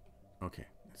those. Okay,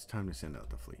 it's time to send out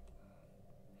the fleet.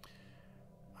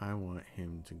 I want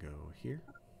him to go here.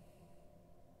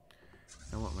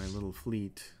 I want my little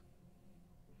fleet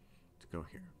to go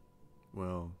here.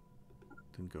 Well,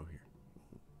 then go here.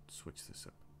 We'll switch this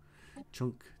up.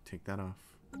 Chunk, take that off.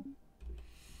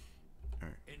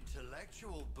 Alright.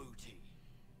 Intellectual booty.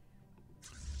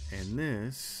 And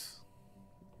this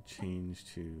change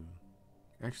to...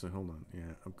 Actually, hold on.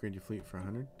 Yeah, upgrade your fleet for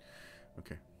 100.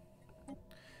 Okay.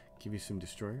 Give you some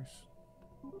destroyers.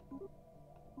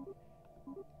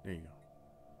 There you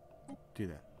go. Do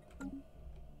that.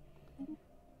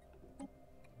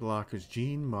 Blockers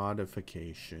gene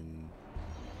modification.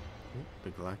 Oh,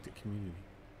 the galactic community.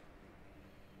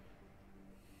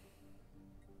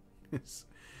 Yes.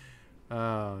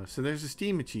 So there's a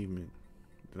Steam achievement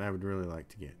that I would really like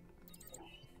to get.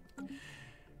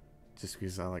 Just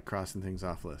because I like crossing things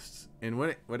off lists. And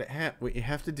what you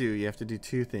have to do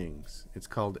two things. It's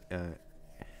called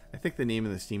I think the name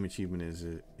of the Steam achievement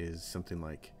is something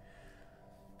like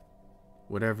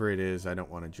whatever it is, I don't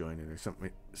want to join it, or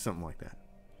something like that.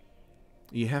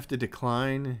 You have to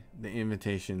decline the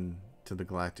invitation to the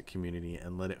galactic community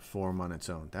and let it form on its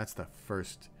own. That's the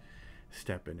first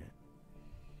step in it.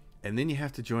 And then you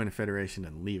have to join a federation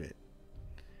and leave it.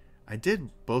 I did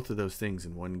both of those things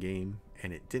in one game,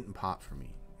 and it didn't pop for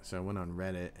me. So I went on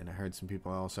Reddit, and I heard some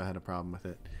people also had a problem with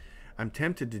it. I'm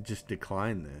tempted to just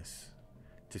decline this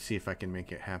to see if I can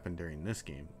make it happen during this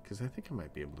game, because I think I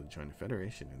might be able to join a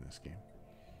federation in this game.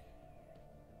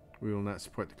 We will not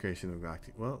support the creation of the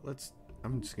galactic. Well,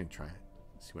 I'm just going to try it.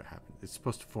 See what happens. It's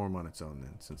supposed to form on its own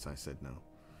then, since I said no.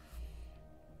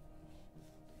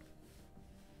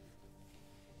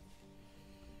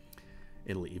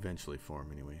 It'll eventually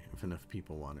form anyway, if enough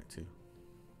people want it to.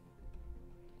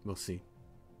 We'll see.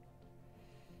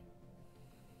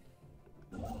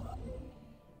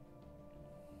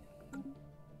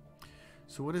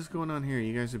 So what is going on here?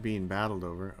 You guys are being battled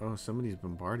over. Oh, somebody's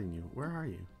bombarding you. Where are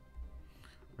you?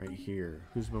 Right here.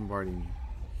 Who's bombarding you?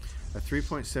 A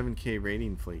 3.7k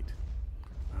raiding fleet.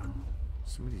 Oh,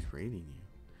 somebody's raiding you.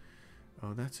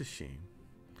 Oh, that's a shame.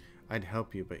 I'd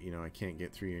help you, but you know, I can't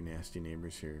get through your nasty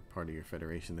neighbors here. Part of your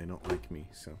federation. They don't like me,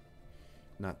 so...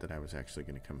 Not that I was actually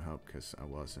going to come help, because I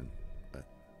wasn't. But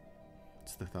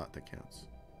it's the thought that counts.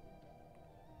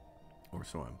 Or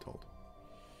so I'm told.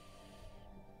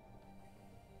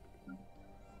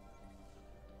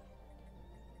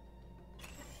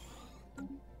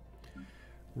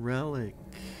 Relic.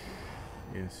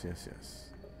 Yes, yes, yes.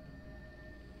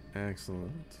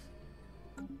 Excellent.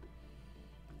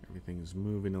 Everything's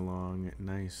moving along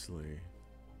nicely.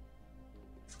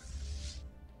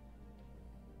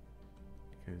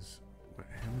 Because,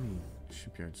 how many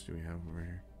shipyards do we have over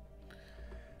here?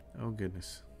 Oh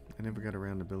goodness. I never got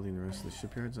around to building the rest of the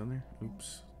shipyards on there.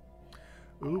 Oops.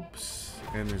 Oops.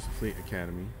 And there's a fleet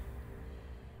academy.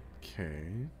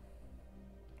 Okay.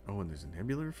 Oh, and there's a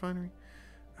nebula refinery?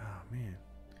 Oh man.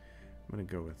 I'm going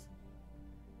to go with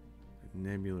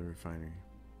nebula refinery.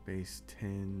 Base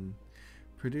 10.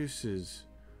 Produces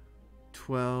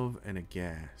 12 and a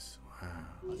gas. Wow.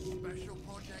 A special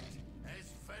project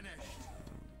is finished.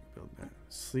 Build that.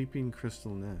 Sleeping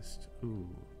crystal nest. Ooh.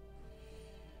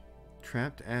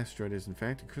 Trapped asteroid is in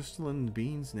fact a crystalline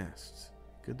bean's nest.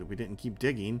 Good that we didn't keep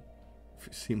digging.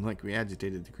 It seemed like we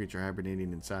agitated the creature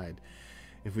hibernating inside.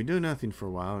 If we do nothing for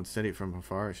a while and study it from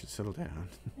afar, it should settle down.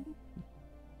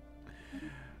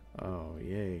 Oh,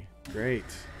 yay. Great.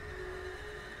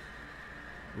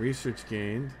 Research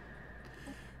gained.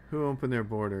 Who opened their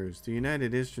borders? The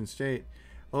United Eastern State.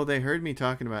 Oh, they heard me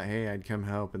talking about, hey, I'd come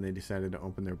help, and they decided to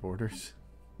open their borders.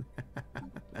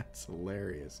 That's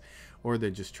hilarious. Or they're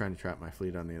just trying to trap my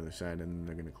fleet on the other side, and then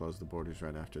they're going to close the borders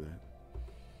right after that.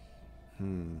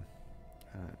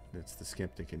 That's the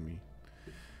skeptic in me.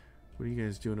 What are you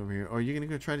guys doing over here? Oh, are you going to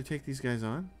go try to take these guys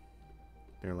on?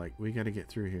 They're like, we got to get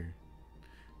through here.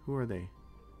 Who are they?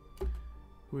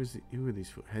 Who are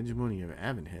these? Hegemony of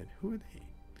Avonhead. Who are they?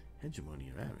 Hegemony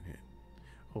of Avonhead.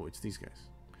 Oh, it's these guys.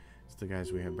 It's the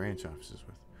guys we have branch offices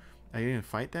with. Are you going to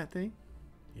fight that thing?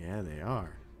 Yeah, they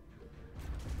are.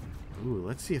 Ooh,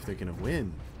 let's see if they're going to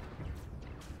win.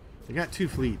 They got 2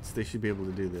 fleets. They should be able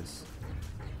to do this.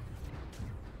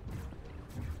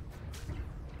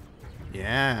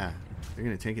 Yeah, they're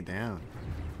gonna take it down.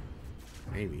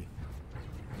 Maybe.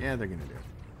 Yeah, they're gonna do it.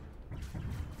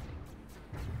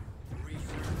 Research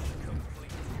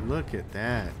complete. Look at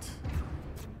that.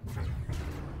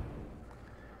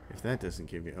 If that doesn't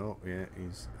give you... Oh, yeah,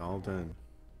 he's all done.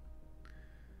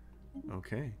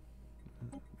 Okay.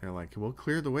 They're like, we'll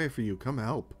clear the way for you. Come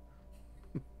help.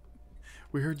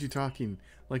 We heard you talking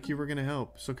like you were going to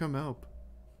help, so come help.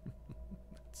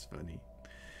 That's funny.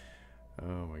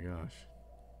 Oh my gosh.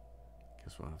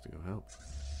 Guess we'll have to go help.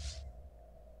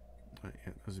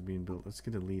 Yeah, those are being built. Let's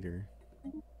get a leader.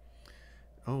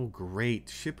 Oh, great.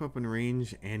 Ship up in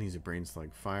range, and he's a brain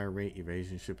slug. Fire rate,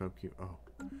 evasion, ship up queue. Oh,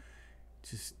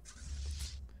 just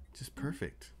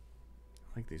perfect.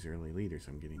 I like these early leaders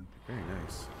I'm getting. Very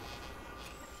nice.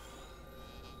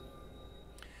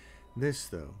 This,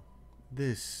 though,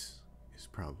 this is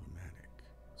problematic.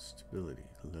 Stability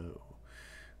low.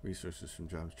 Resources from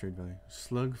jobs, trade value.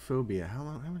 Slug phobia. How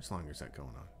much longer is that going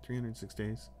on? 306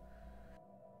 days?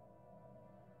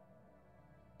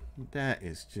 That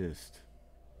is just...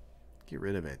 Get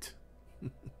rid of it.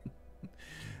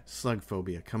 Slug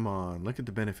phobia. Come on. Look at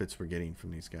the benefits we're getting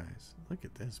from these guys. Look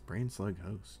at this. Brain slug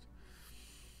host.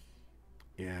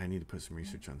 Yeah, I need to put some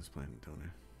research on this planet, don't I?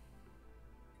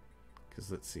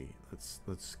 Because let's see.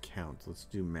 Let's count. Let's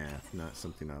do math. Not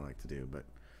something I like to do, but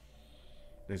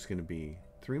there's going to be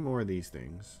 3 more of these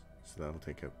things. So that'll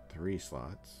take up 3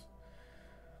 slots.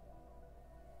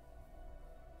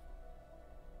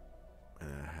 And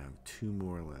I have 2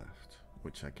 more left,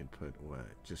 which I could put, what,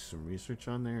 just some research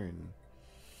on there, and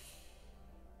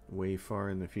way far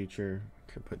in the future,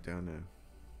 I could put down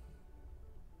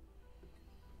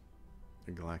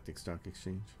a galactic stock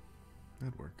exchange.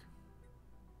 That'd work.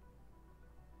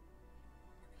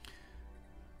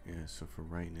 Yeah, so for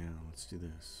right now, let's do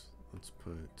this. Let's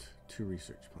put 2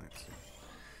 research plants there.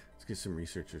 Let's get some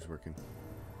researchers working.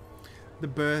 The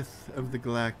birth of the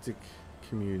galactic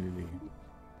community.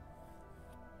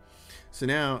 So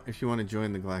now, if you want to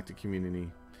join the galactic community,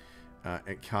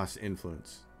 it costs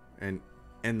influence, and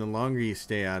the longer you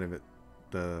stay out of it,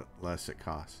 the less it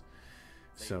costs.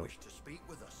 They wish to speak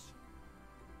with us.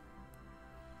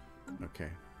 Okay.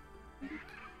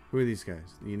 Who are these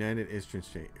guys? The United Eastern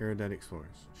State Erudite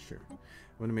Explorers. Sure. I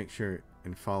want to make sure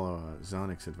and follow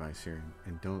Zonic's advice here,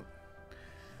 and don't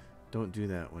do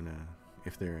that when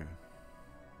if they're a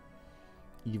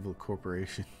evil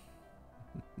corporation.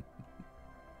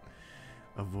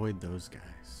 Avoid those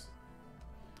guys.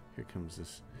 Here comes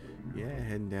this. Yeah,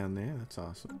 heading down there. That's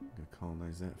awesome. Gonna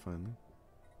colonize that finally.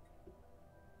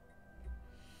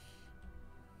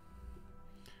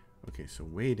 Okay, so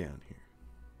way down here.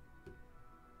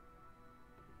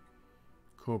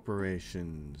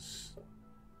 Corporations.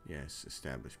 Yes,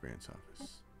 establish branch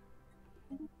office.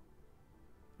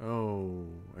 Oh,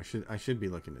 I should be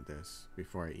looking at this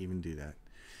before I even do that.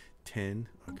 10.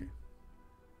 Okay.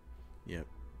 Yep.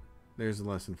 There's a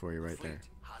lesson for you right there.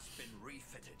 Has been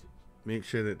refitted. Make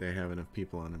sure that they have enough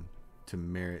people on them to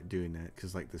merit doing that.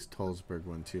 Because like this Tolsberg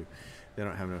one too. They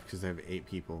don't have enough because they have 8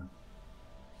 people.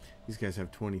 These guys have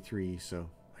 23, so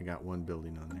I got 1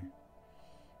 building on there.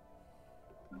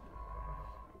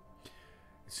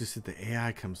 It's just that the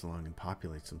AI comes along and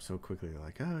populates them so quickly. They're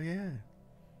like, oh yeah,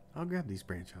 I'll grab these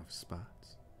branch office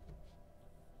spots.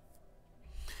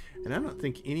 And I don't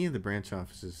think any of the branch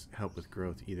offices help with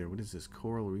growth either. What is this?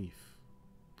 Coral Reef.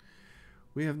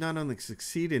 We have not only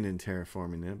succeeded in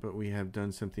terraforming it, but we have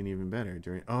done something even better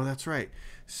during... Oh, that's right.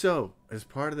 So, as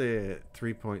part of the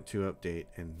 3.2 update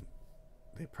and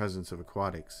the presence of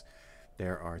Aquatics,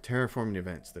 there are terraforming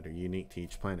events that are unique to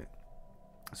each planet.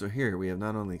 So here, we have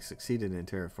not only succeeded in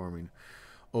terraforming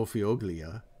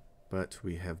Ophioglia, but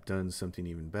we have done something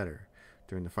even better.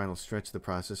 During the final stretch of the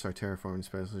process, our terraforming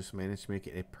specialists managed to make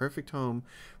it a perfect home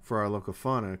for our local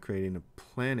fauna, creating a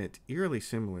planet eerily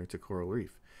similar to Coral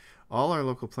Reef. All our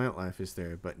local plant life is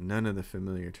there, but none of the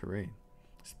familiar terrain.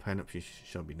 This planet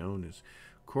shall be known as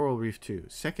Coral Reef 2.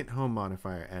 Second home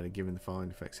modifier added given the following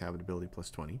effects: habitability plus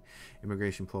 20,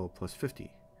 immigration pull plus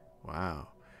 50. Wow.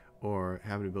 Or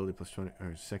habitability plus 20,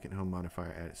 or second home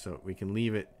modifier added. So we can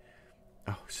leave it.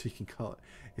 Oh, so you can call it.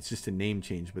 It's just a name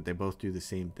change, but they both do the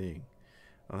same thing.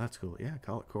 Oh, that's cool. Yeah,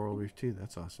 call it Coral Reef 2.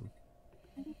 That's awesome.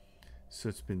 So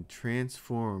it's been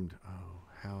transformed. Oh,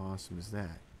 how awesome is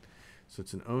that? So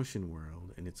it's an ocean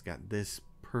world, and it's got this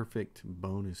perfect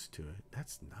bonus to it.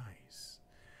 That's nice.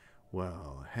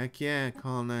 Well, heck yeah,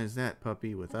 colonize that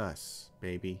puppy with us,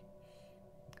 baby.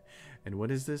 And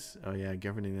what is this? Oh yeah,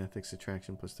 governing ethics,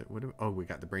 attraction plus whatever. Oh, we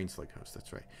got the brain slug host.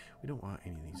 That's right. We don't want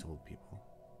any of these old people.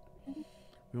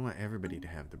 We want everybody to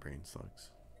have the brain slugs.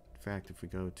 In fact, if we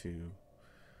go to,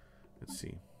 let's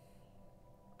see,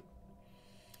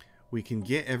 We can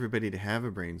get everybody to have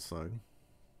a brain slug.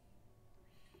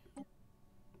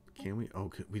 Can we? Oh,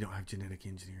 we don't have genetic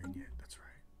engineering yet. That's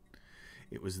right.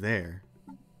 It was there.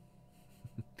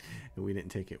 And we didn't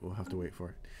take it. We'll have to wait for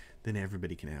it. Then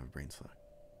everybody can have a brain slug.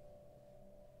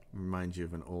 Reminds you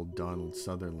of an old Donald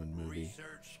Sutherland movie.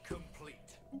 Research complete.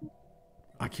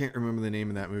 I can't remember the name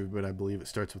of that movie, but I believe it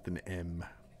starts with an M.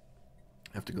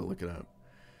 I have to go look it up.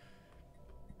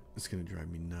 It's gonna drive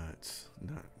me nuts.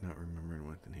 Not remembering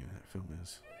what the name of that film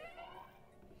is.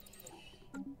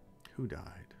 Who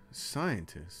died? A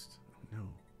scientist? Oh, no.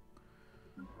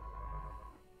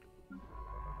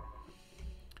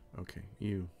 Okay,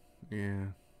 you.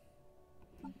 Yeah.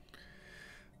 I'm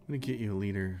gonna get you a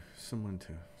leader, someone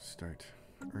to start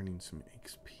earning some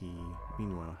XP.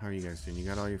 Meanwhile, how are you guys doing? You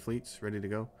got all your fleets ready to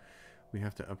go? We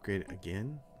have to upgrade it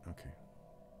again? Okay.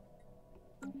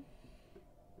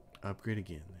 Upgrade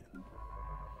again then.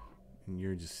 And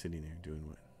you're just sitting there doing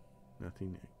what?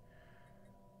 Nothing.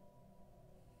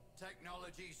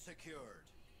 Technology secured.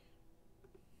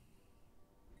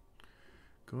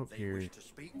 Go up They here wish to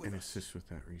speak with and us. assist with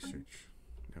that research.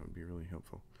 That would be really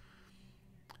helpful.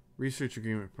 Research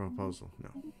agreement proposal.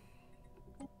 No.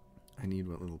 I need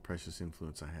what little precious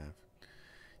influence I have.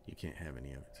 You can't have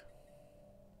any of it.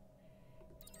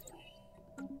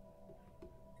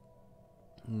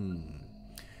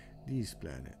 These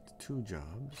planets. 2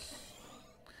 jobs.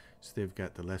 So they've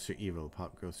got the lesser evil,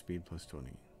 pop growth speed plus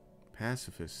 20.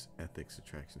 Pacifist ethics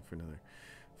attraction for another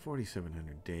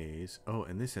 4,700 days. Oh,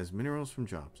 and this has minerals from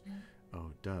jobs.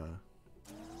 Oh, duh.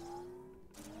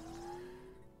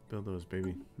 Build those,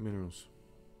 baby. Minerals.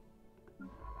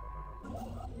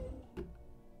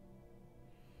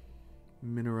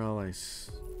 Mineralize.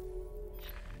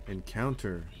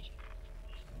 Encounter.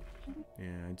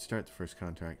 Yeah, I'd start the first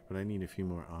contract, but I need a few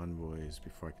more envoys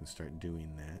before I can start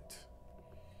doing that.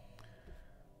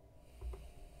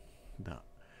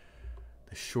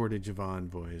 The shortage of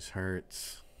envoys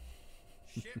hurts.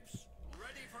 Ships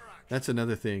ready for action. That's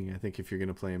another thing, I think, if you're going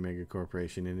to play a mega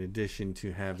corporation, in addition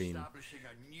to having Establishing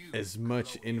a new as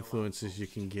much colonial influence as you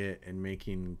outpost. can get and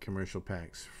making commercial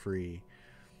packs free,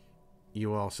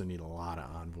 you also need a lot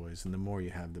of envoys, and the more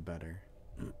you have, the better.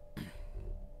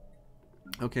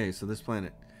 Okay, so this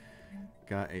planet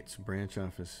got its branch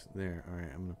office there.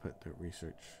 Alright, I'm going to put the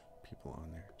research people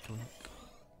on there.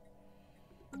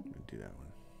 I'm going to do that one.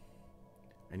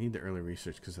 I need the early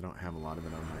research because I don't have a lot of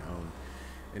it on my own.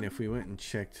 And if we went and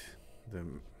checked the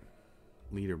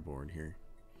leaderboard here,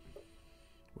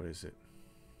 what is it?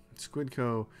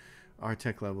 Squidco, our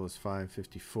tech level is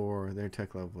 554. Their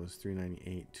tech level is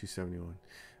 398, 271.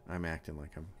 I'm acting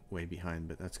like I'm way behind,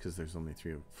 but that's because there's only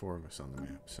 3 or 4 of us on the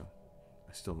map, so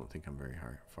I still don't think I'm very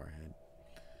far ahead.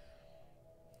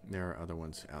 There are other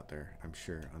ones out there, I'm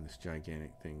sure, on this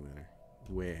gigantic thing that are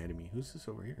way ahead of me. Who's this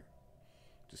over here?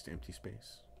 Just empty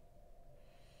space.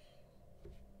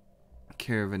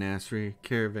 Caravanassery,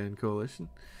 Caravan Coalition.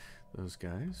 Those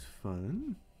guys,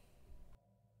 fun.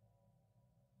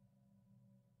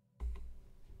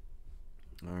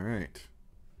 All right.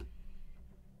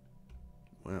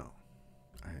 Well,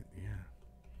 yeah.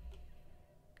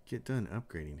 Get done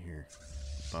upgrading here,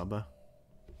 Bubba.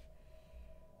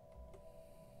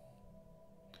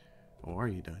 Oh, are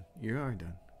you done? You are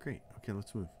done. Great. Okay,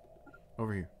 let's move.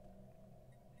 Over here.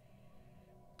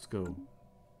 Let's go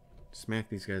smack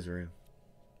these guys around.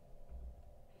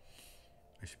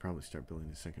 I should probably start building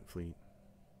a second fleet.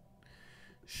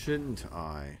 Shouldn't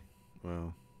I?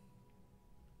 Well,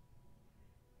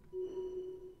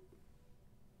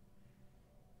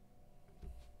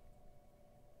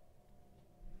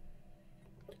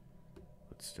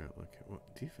 let's start looking.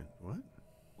 What defense? What?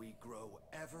 We grow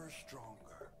ever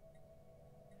stronger.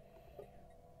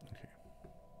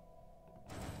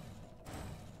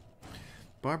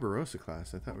 Barbarossa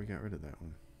class. I thought we got rid of that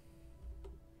one.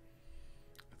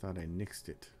 I thought I nixed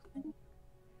it.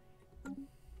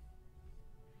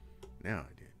 Now I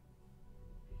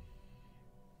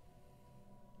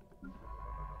did.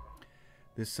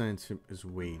 This science ship is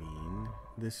waiting.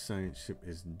 This science ship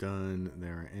is done.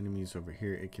 There are enemies over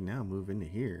here. It can now move into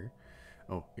here.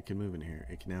 Oh, it can move in here.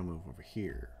 It can now move over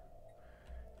here.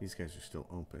 These guys are still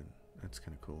open. That's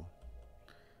kind of cool.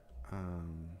 I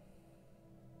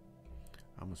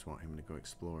almost want him to go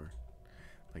explore,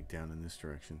 like down in this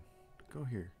direction. Go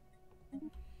here. I'm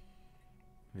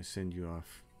gonna send you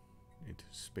off into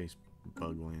space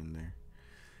bug land there.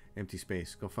 Empty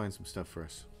space. Go find some stuff for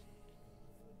us.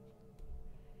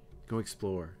 Go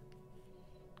explore.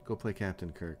 Go play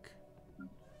Captain Kirk.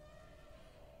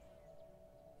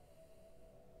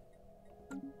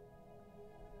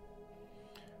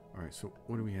 Alright, so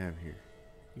what do we have here?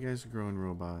 You guys are growing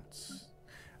robots.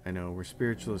 I know, we're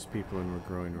spiritualist people and we're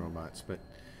growing robots, but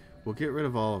we'll get rid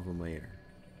of all of them later.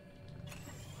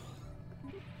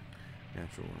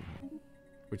 Natural wormhole.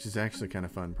 Which is actually kind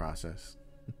of fun process.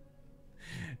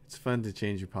 It's fun to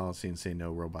change your policy and say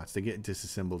no robots. They get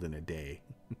disassembled in a day.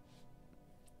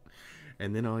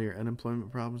 And then all your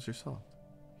unemployment problems are solved.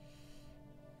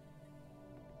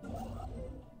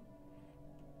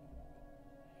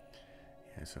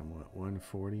 Yeah, so I'm what,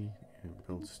 140? And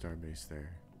build a starbase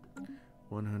there.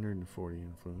 140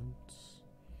 influence.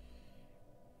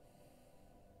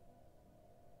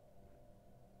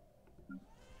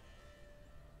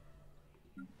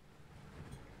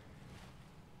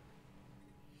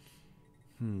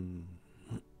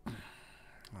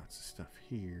 Lots of stuff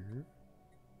here.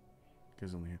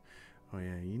 Because only have, oh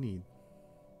yeah, you need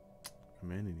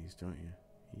amenities, don't you?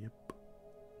 Yep.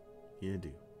 You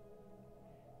do.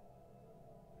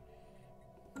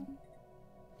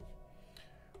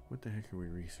 What the heck are we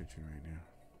researching right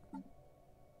now?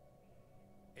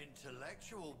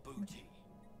 Intellectual booty.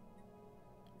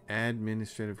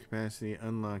 Administrative capacity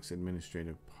unlocks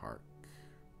administrative park.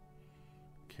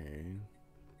 Okay.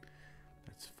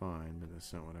 That's fine, but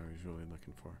that's not what I was really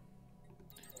looking for.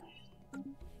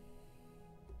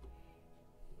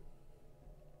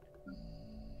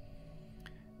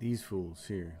 These fools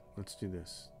here. Let's do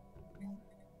this.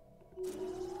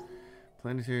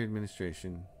 Planetary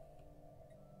administration.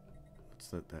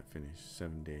 Let's let that finish.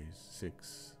 7 days.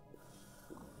 6.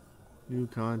 New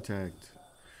contact.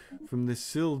 From the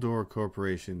Sildor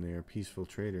Corporation. They are peaceful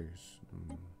traders.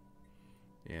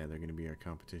 Yeah, they're going to be our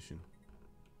competition.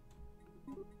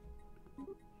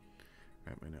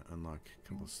 Alright, I'm going to unlock a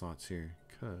couple of slots here.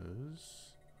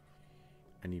 Because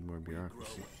I need more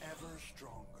bureaucracy. Ever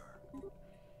stronger.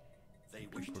 They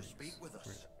wish to speak with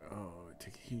us. Oh,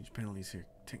 take huge penalties here.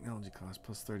 Technology cost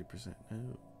plus 30%.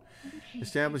 No.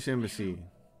 Establish embassy.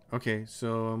 Okay,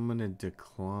 so I'm gonna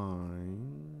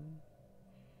decline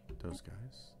those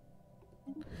guys.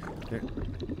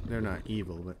 They're not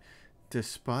evil, but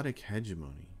despotic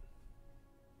hegemony.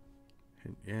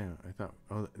 And yeah, I thought,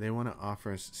 oh, they want to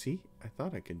offer us. See, I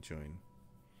thought I could join.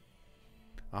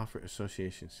 Offer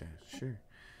association status. Sure.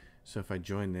 So if I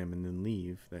join them and then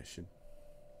leave, that should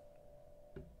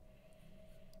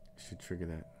trigger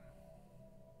that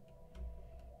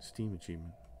Steam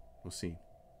achievement. We'll see.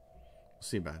 We'll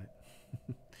see about it.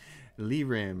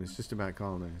 Leram is just about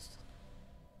colonized.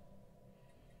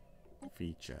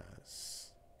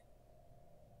 Features.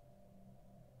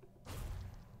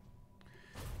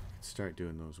 Start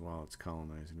doing those while it's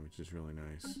colonizing, which is really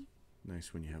nice.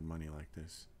 Nice when you have money like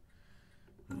this.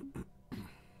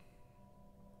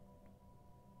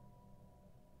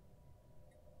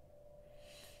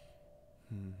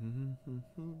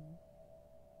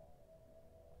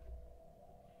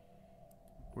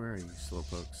 Where are you,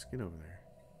 slowpokes? Get over there.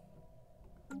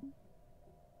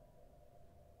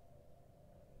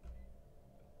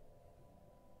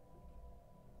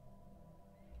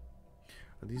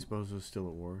 Are these bozos still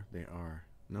at war? They are.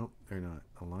 Nope, they're not.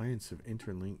 Alliance of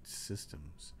Interlinked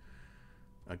Systems.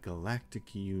 A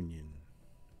galactic union.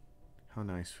 How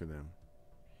nice for them.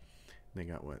 They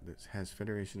got what? This has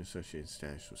Federation associated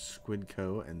status with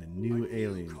Squidco and the new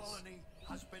aliens. Colony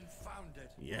has been founded.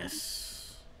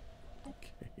 Yes.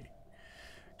 Okay.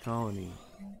 Colony.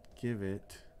 Give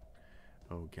it.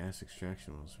 Oh, gas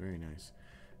extraction wells. Very nice.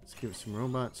 Let's give it some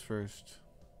robots first.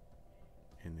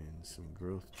 And then some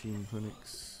growth gene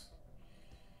clinics.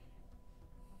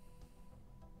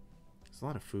 There's a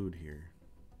lot of food here.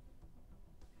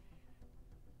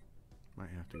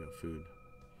 Might have to go food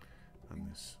on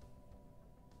this.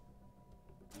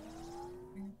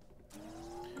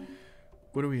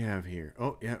 What do we have here?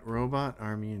 Oh, yeah, robot,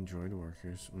 army, and droid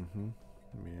workers.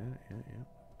 Yeah.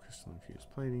 Crystal infused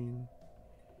plating.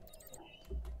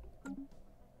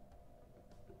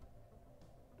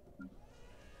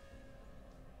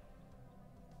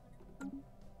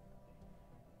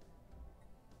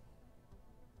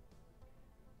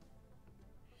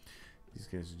 These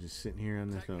guys are just sitting here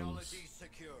on their thumbs.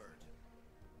 Secured.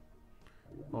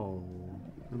 Oh,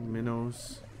 the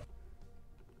minnows.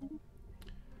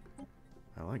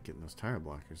 I like getting those tire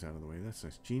blockers out of the way. That's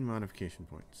nice. Gene modification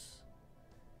points.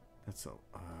 That's so.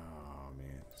 Oh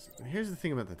man. Here's the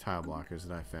thing about the tile blockers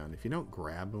that I found. If you don't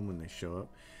grab them when they show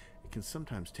up, it can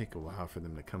sometimes take a while for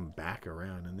them to come back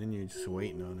around, and then you're just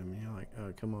waiting on them. And you're like,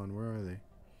 oh, come on, where are they?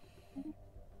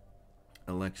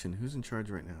 Election. Who's in charge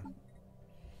right now?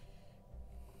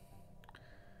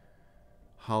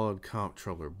 Hollowed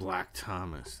Comptroller. Black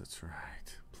Thomas. That's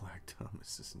right. Black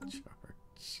Thomas is in charge.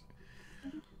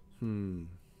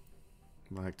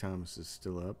 Black Thomas is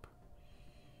still up.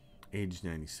 Age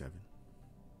 97.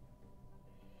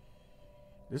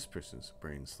 This person's a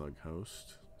brain slug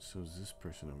host. So is this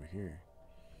person over here.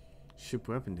 Ship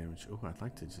weapon damage. Oh, I'd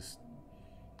like to just...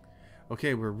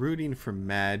 Okay, we're rooting for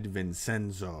Mad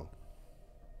Vincenzo.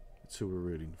 That's who we're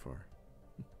rooting for.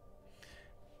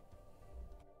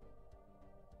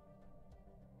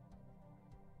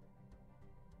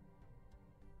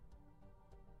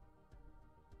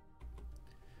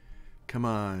 Come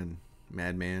on,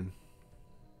 madman.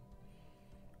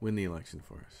 Win the election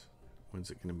for us.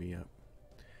 When's it going to be up?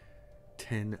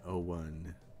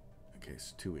 10:01. Okay,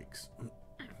 so 2 weeks.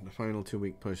 The final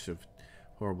 2-week push of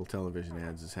horrible television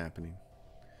ads is happening.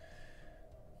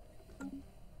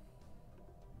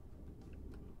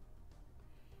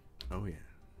 Oh yeah.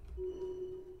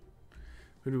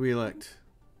 Who do we elect?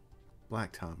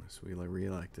 Black Thomas. We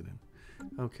re-elected him.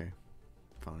 Okay,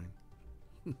 fine.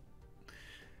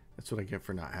 That's what I get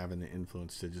for not having the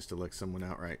influence to just elect someone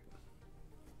outright.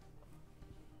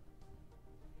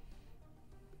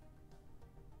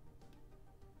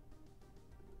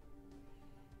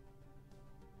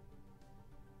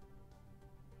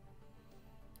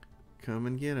 Come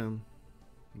and get them.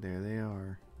 There they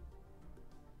are.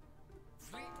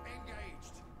 Fleet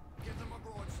engaged. Give them a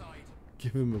broadside.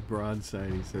 Give him a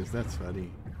broadside, he says. That's funny.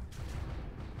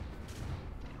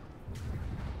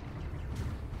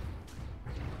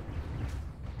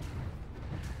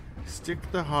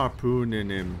 Stick the harpoon in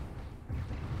him.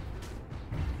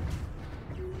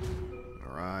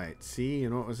 Alright, see,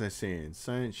 and what was I saying?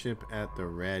 Science ship at the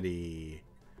ready.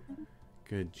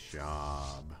 Good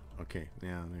job. Okay,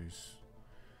 now there's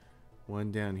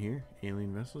one down here.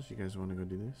 Alien vessels. You guys want to go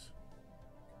do this?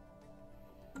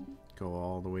 Go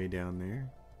all the way down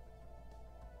there.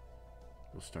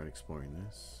 We'll start exploring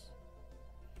this.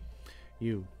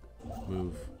 You,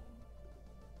 move.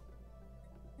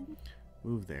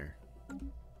 Move there.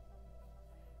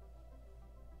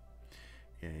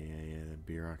 Yeah, the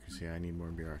bureaucracy. I need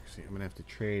more bureaucracy. I'm going to have to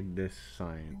trade this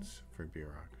science for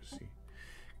bureaucracy.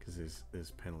 Because his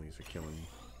penalties are killing me.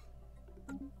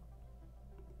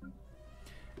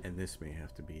 And this may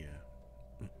have to be a...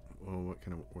 Well, what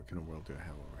kind of world do I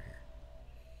have over here?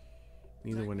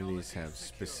 Neither one of these have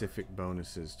specific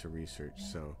bonuses to research,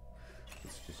 so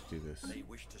let's just do this. They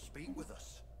wish to speak with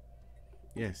us.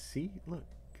 Yeah, see? Look.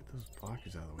 Get those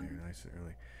blockers out of the way nice and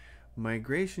early.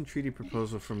 Migration treaty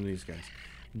proposal from these guys.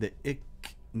 The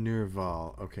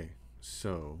Icknerval. Okay,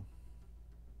 so...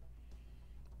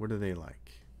 What do they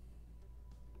like?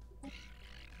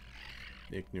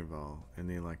 Icknerval. And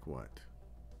they like what?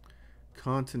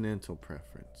 Continental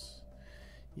preference.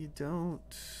 You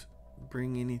don't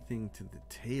bring anything to the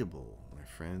table, my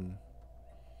friend.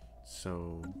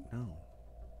 So, no.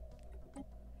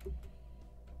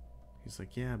 He's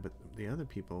like, yeah, but the other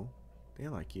people, they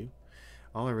like you.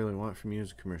 All I really want from you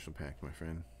is a commercial pack, my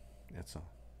friend. That's all.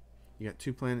 You got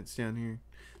 2 planets down here.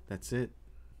 That's it.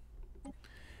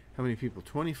 How many people?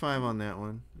 25 on that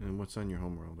one. And what's on your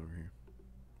homeworld over here?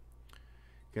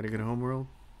 Got a good homeworld?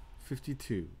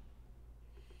 52.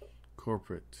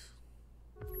 Corporate.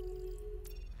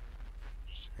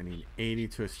 I need 80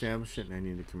 to establish it, and I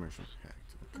need a commercial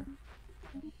pact. Okay.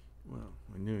 Well,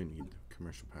 I knew I needed a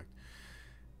commercial pact.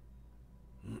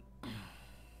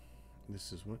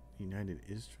 This is what? United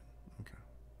Israel? Okay.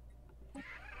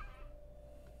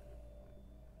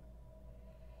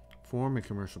 Form a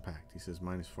commercial pact. He says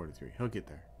minus 43. He'll get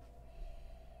there.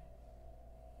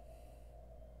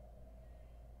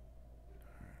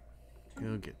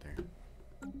 Alright. He'll get there.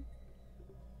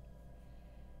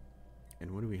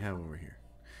 And what do we have over here?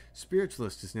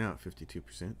 Spiritualist is now at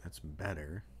 52%. That's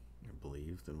better, I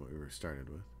believe, than what we were started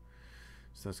with.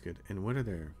 So that's good. And what are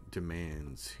their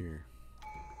demands here?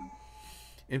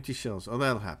 Empty shells. Oh,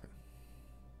 that'll happen.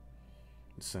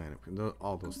 Sign up.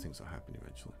 All those things will happen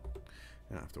eventually.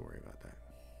 I don't have to worry about that.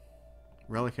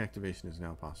 Relic activation is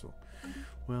now possible.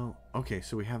 Well, okay,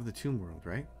 so we have the Tomb World,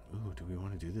 right? Ooh, do we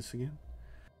want to do this again?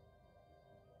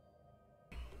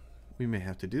 We may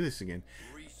have to do this again.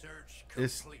 Research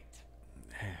complete.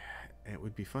 It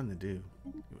would be fun to do.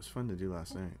 It was fun to do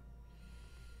last night.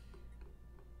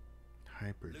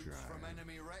 Hyperdrive. Loot from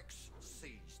enemy wrecks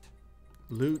seized.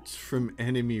 Loots from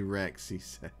enemy wrecks, he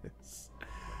says.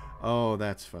 Oh,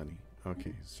 that's funny.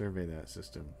 Okay, survey that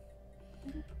system.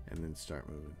 And then start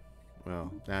moving.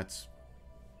 Well, that's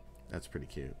pretty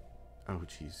cute. Oh,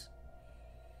 jeez.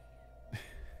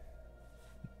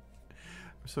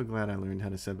 I'm so glad I learned how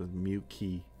to set the mute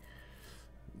key.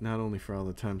 Not only for all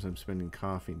the times I'm spending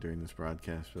coughing during this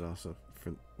broadcast, but also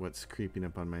for what's creeping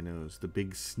up on my nose. The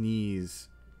big sneeze.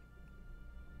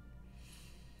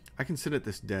 I can sit at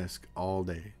this desk all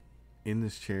day, in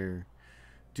this chair,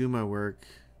 do my work,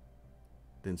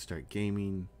 then start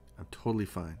gaming. I'm totally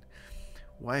fine.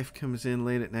 Wife comes in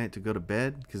late at night to go to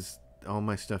bed because all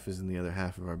my stuff is in the other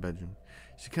half of our bedroom.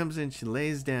 She comes in, she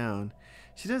lays down.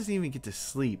 She doesn't even get to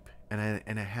sleep, and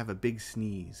I have a big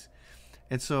sneeze.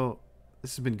 And so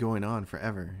this has been going on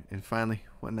forever. And finally,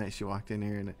 one night she walked in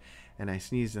here and I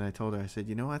sneezed, and I told her, I said,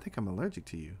 you know, I think I'm allergic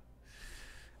to you.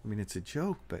 I mean, it's a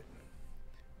joke, but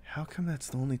how come that's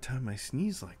the only time I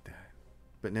sneeze like that?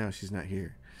 But now she's not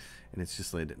here, and it's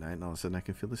just late at night, and all of a sudden I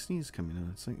can feel the sneeze coming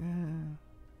on. It's like,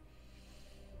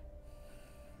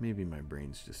 maybe my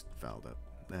brain's just fouled up.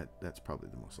 That's probably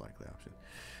the most likely option.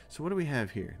 So what do we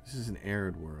have here? This is an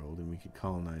arid world, and we could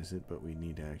colonize it, but we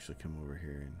need to actually come over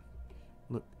here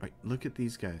and look at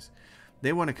these guys.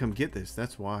 They want to come get this.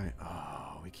 That's why.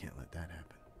 Oh, we can't let that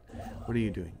happen. What are you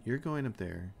doing? You're going up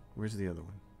there. Where's the other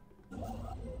one?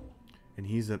 And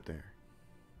he's up there.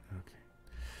 Okay.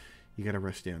 You got to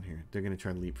rush down here. They're going to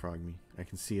try to leapfrog me. I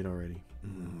can see it already.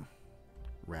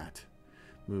 Rat.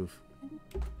 Move.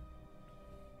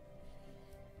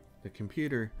 The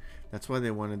computer, that's why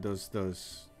they wanted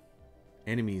those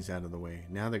enemies out of the way.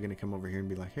 Now they're going to come over here and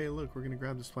be like, hey, look, we're going to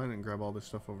grab this planet and grab all this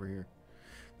stuff over here.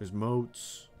 There's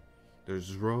moats. There's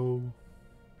Zro.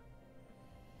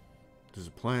 There's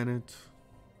a planet.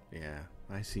 Yeah,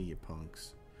 I see you,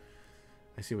 punks.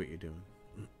 I see what you're doing.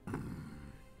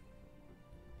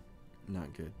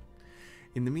 Not good.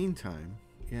 In the meantime,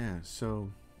 yeah,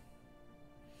 so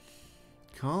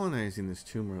colonizing this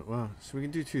tomb world. Well, so we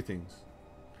can do two things.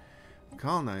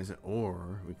 Colonize it,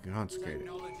 or we can consecrate it.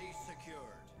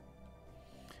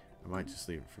 I might just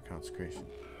leave it for consecration.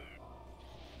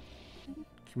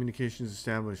 Communications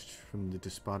established from the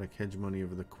despotic hegemony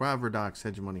of the Quaverdox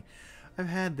hegemony. I've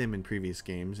had them in previous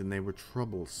games, and they were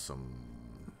troublesome.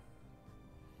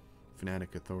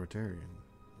 Fanatic authoritarian.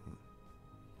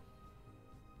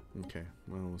 Okay,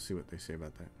 well, we'll see what they say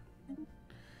about that.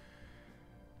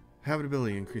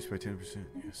 Habitability increased by 10%.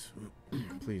 Yes.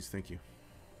 Please, thank you.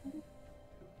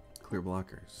 Clear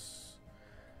blockers.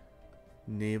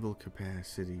 Naval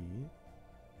capacity.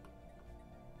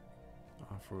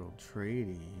 Off-world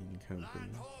trading company.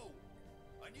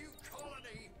 A new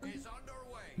colony is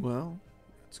underway. Well,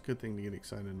 it's a good thing to get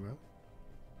excited about.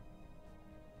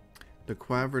 The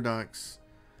Quaverdox,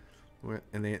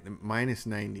 and they at minus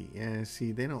 90. Yeah,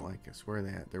 see, they don't like us. Where are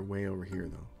they at? They're way over here,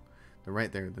 though. They're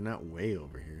right there. They're not way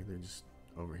over here. They're just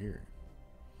over here.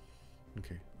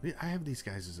 Okay. I have these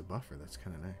guys as a buffer. That's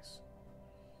kind of nice.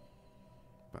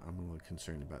 But I'm a little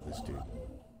concerned about this dude.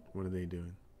 What are they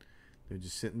doing? They're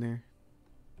just sitting there?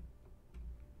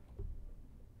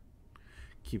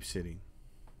 Keep sitting,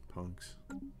 punks.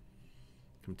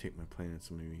 Come take my planets.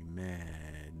 I'm gonna be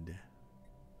mad.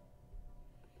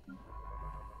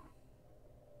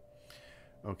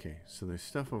 Okay, so there's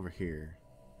stuff over here,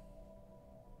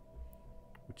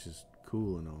 which is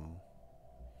cool and all.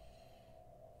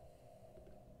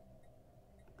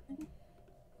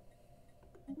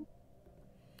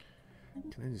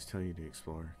 Can I just tell you to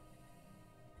explore?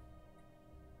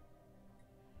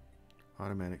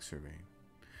 Automatic surveying.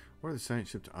 Or the science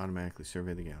ship to automatically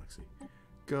survey the galaxy.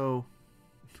 Go.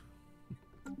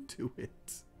 Do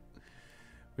it.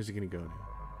 Where's it going to go now?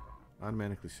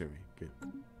 Automatically survey. Good.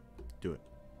 Do it.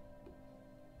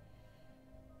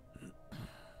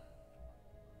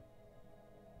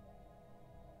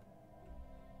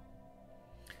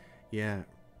 Yeah,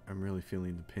 I'm really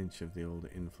feeling the pinch of the old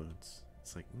influence.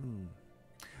 It's like,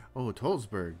 Oh,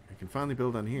 Tolsberg. I can finally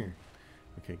build on here.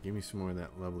 Okay, give me some more of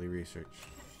that lovely research.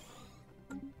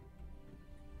 I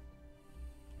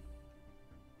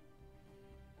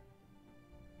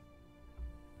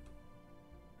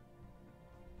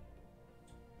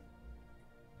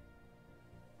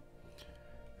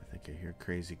think I hear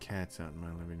crazy cats out in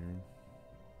my living room.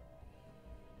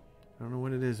 I don't know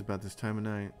what it is about this time of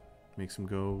night. Makes them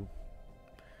go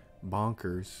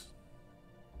bonkers.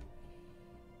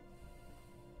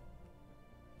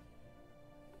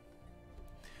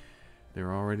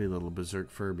 They're already little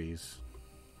berserk Furbies.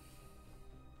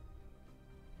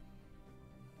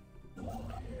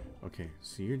 Okay,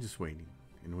 so you're just waiting.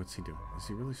 And what's he doing? Is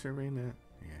he really surveying that?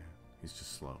 Yeah, he's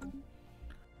just slow.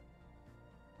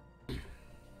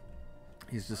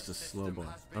 He's just a slow boy.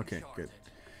 Okay, good.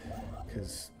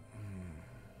 Because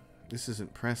this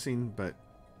isn't pressing, but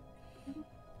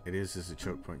it is as a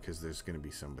choke point because there's going to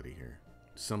be somebody here.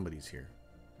 Somebody's here.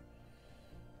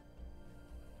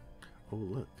 Oh,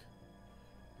 look.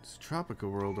 It's a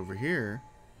tropical world over here.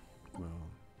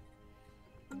 Well,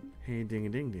 hey,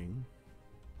 ding-a-ding-ding.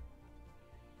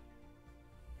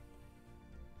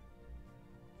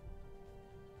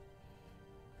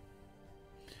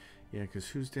 Yeah, because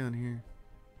who's down here?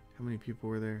 How many people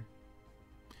were there?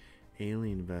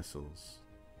 Alien vessels.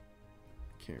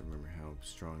 Can't remember how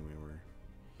strong they were.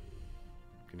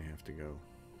 Gonna have to go.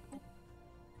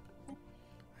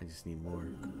 I just need more.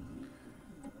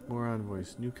 More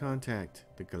envoys. New contact.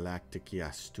 The Galactic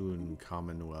Yastun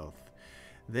Commonwealth.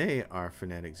 They are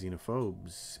fanatic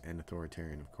xenophobes and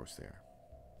authoritarian. Of course they are.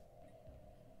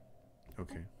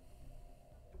 Okay.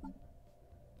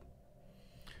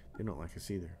 They don't like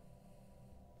us either.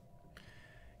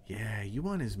 Yeah, you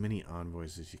want as many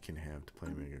envoys as you can have to play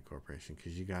Megacorp,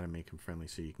 because you got to make them friendly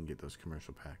so you can get those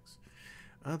commercial packs.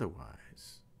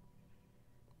 Otherwise,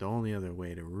 the only other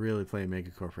way to really play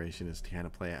Megacorp is to kind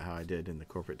of play it how I did in the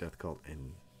Corporate Death Cult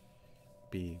and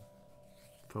be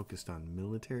focused on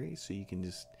military, so you can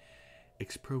just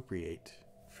expropriate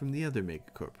from the other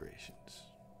megacorporations.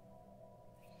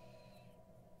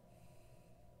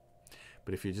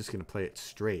 But if you're just going to play it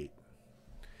straight,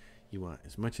 you want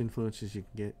as much influence as you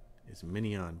can get, as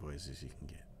many envoys as you can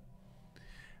get.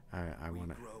 I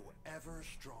want to.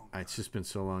 It's just been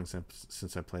so long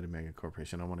since I played a mega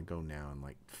corporation. I want to go now and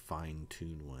like fine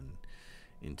tune one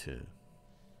into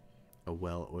a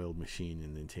well-oiled machine,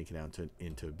 and then take it out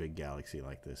into a big galaxy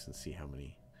like this, and see how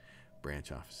many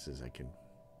branch offices I can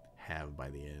have by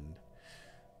the end.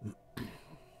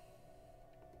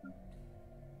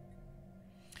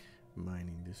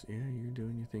 Mining this. Yeah, you're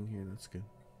doing your thing here. That's good.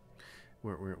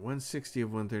 We're at 160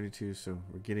 of 132, so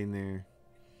we're getting there.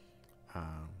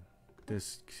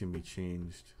 This can be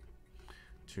changed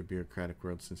to a bureaucratic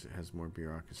world since it has more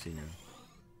bureaucracy now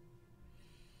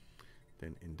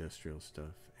than industrial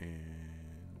stuff.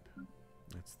 And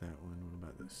that's that one. What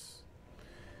about this?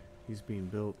 He's being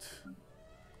built.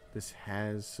 This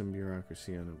has some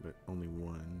bureaucracy on it, but only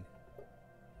one.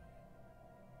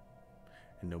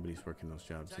 And nobody's working those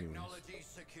jobs anyways.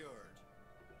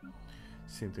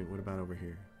 Same thing. What about over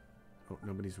here? Oh,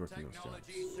 nobody's working those jobs.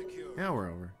 Now we're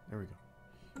over. There we go.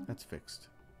 That's fixed.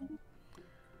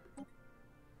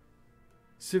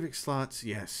 Civic slots,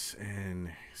 yes.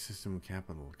 And system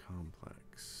capital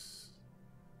complex.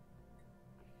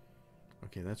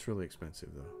 Okay, that's really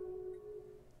expensive though.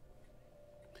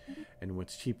 And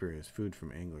what's cheaper is food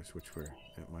from anglers, which we're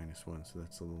at -1, so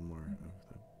that's a little more of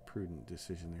the prudent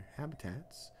decision there.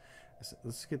 Habitats.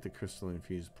 Let's get the crystal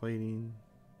infused plating.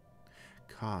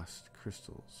 Cost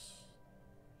crystals.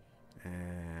 I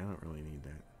don't really need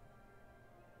that.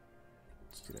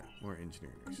 Let's do that. More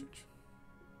engineering research.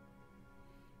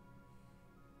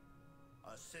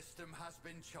 A system has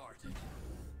been charted.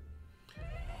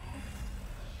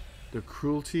 The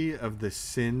cruelty of the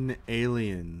Sin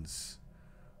aliens.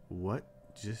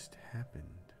 What just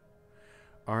happened?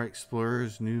 Our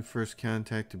explorers knew first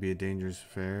contact to be a dangerous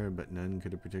affair, but none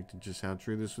could have predicted just how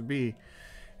true this would be.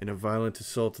 In a violent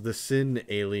assault, the Sin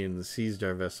aliens seized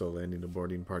our vessel, landing the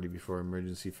boarding party before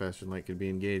emergency fast light could be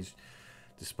engaged.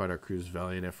 Despite our crew's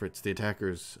valiant efforts, the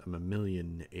attackers, a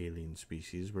mammalian alien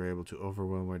species, were able to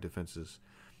overwhelm our defenses.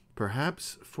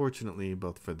 Perhaps, fortunately,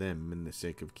 both for them and the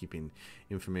sake of keeping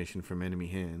information from enemy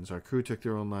hands, our crew took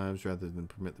their own lives rather than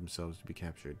permit themselves to be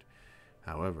captured.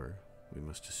 However, we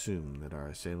must assume that our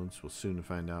assailants will soon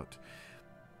find out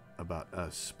about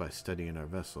us by studying our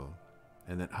vessel,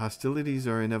 and that hostilities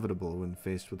are inevitable when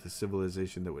faced with a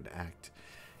civilization that would act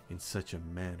in such a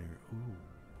manner. Ooh,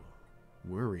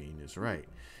 worrying is right.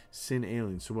 Sin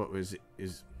aliens. So what was it?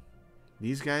 Is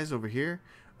these guys over here?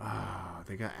 Ah,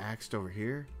 they got axed over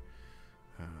here.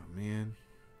 Oh man.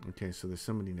 Okay, so there's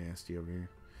somebody nasty over here.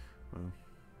 Well,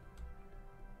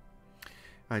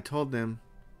 I told them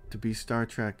to be Star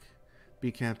Trek,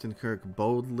 be Captain Kirk,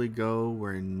 boldly go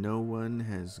where no one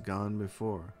has gone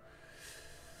before.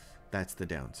 That's the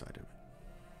downside of it.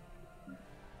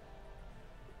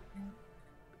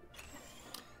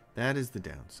 That is the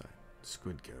downside.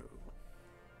 Squid go.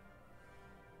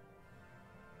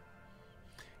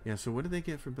 Yeah, so what do they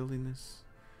get for building this?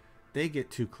 They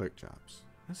get 2 clerk jobs.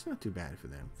 That's not too bad for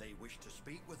them. They wish to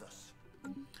speak with us.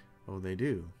 Oh, they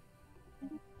do.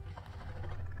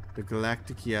 The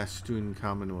Galactic Yastun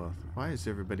Commonwealth. Why is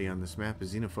everybody on this map a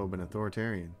xenophobe and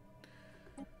authoritarian?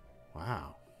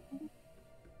 Wow.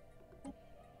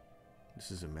 This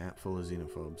is a map full of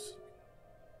xenophobes.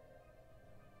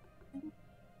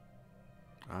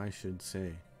 I should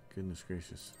say. Goodness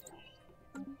gracious.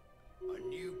 A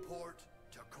new port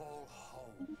to call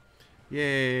home.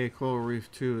 Yay! Coral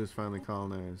Reef 2 is finally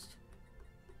colonized.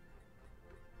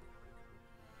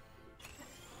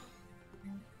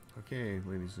 Okay,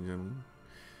 ladies and gentlemen.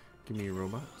 Give me your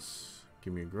robots.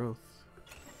 Give me your growth.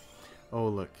 Oh,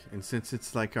 look. And since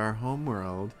it's like our home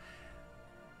world,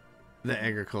 the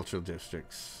agricultural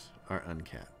districts are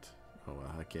uncapped. Oh,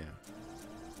 well, heck yeah.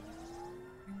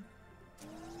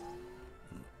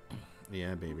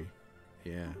 Yeah, baby.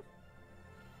 Yeah.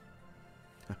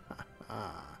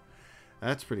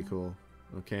 That's pretty cool.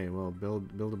 Okay, well,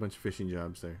 build a bunch of fishing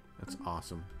jobs there. That's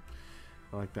awesome.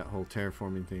 I like that whole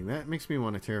terraforming thing. That makes me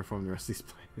want to terraform the rest of these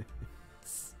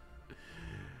planets.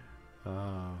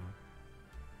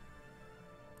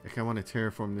 Like, I want to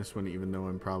terraform this one, even though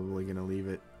I'm probably going to leave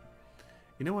it.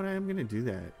 You know what? I am going to do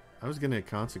that. I was going to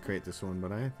consecrate this one,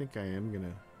 but I think I am going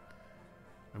to...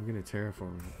 I'm going to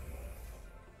terraform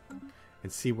it.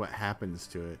 And see what happens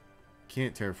to it.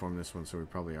 Can't terraform this one, so we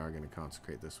probably are going to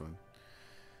consecrate this one.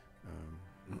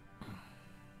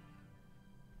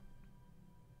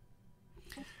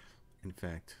 In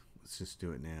fact, let's just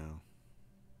do it now.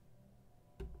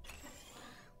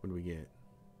 What do we get?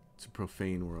 It's a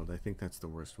profane world. I think that's the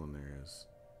worst one there is.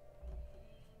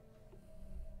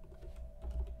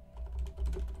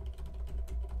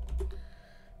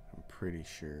 I'm pretty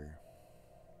sure.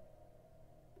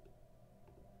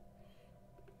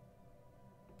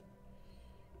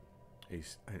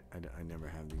 I never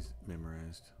have these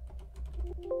memorized.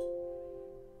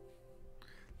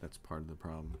 That's part of the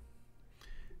problem.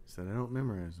 Is that I don't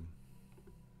memorize them.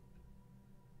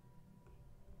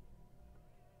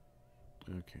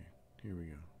 Okay, here we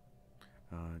go.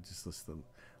 Just list the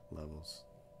levels.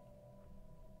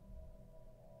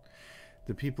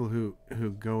 The people who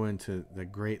go into the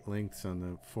great lengths on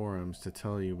the forums to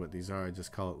tell you what these are, I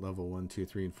just call it level 1, 2,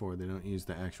 3, and 4. They don't use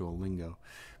the actual lingo.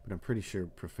 But I'm pretty sure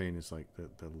profane is like the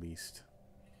least.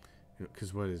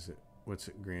 Because what is it? What's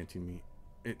it granting me?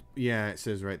 Yeah, it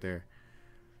says right there.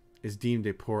 Is deemed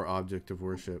a poor object of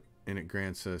worship. And it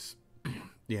grants us,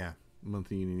 yeah,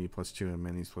 monthly unity +2 and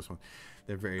amenities +1.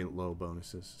 They're very low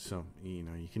bonuses. So, you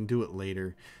know, you can do it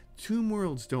later. Tomb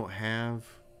Worlds don't have...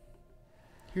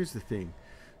 Here's the thing.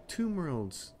 Tomb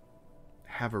Worlds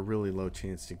have a really low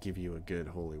chance to give you a good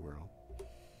holy world.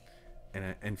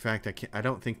 And in fact, I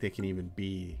don't think they can even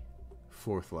be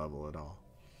 4th level at all.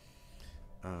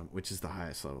 Which is the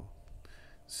highest level.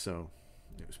 So,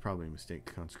 it was probably a mistake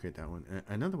to consecrate that one.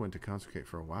 Another one to consecrate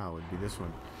for a while would be this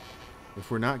one. If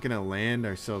we're not going to land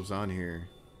ourselves on here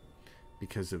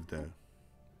because of the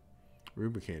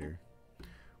rubricator,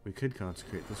 we could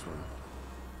consecrate this one.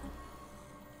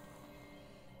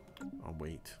 I'll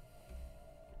wait.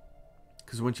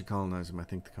 Because once you colonize them, I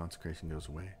think the consecration goes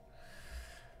away.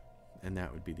 And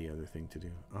that would be the other thing to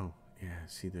do. Oh, yeah.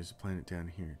 See, there's a planet down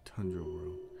here. Tundra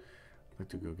World. I'd like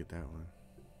to go get that one.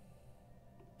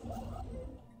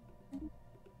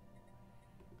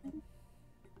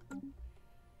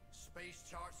 Space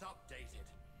charts updated.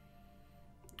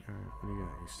 Alright, what do you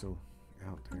got? You're still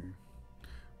out there.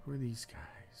 Who are these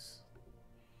guys?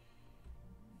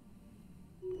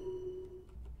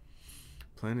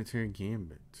 Planetary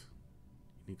Gambit.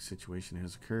 Unique situation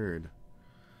has occurred.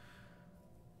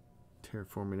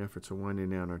 Terraforming efforts are winding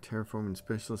down. Our terraforming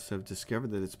specialists have discovered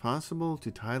that it's possible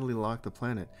to tidally lock the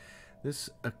planet.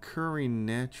 This occurring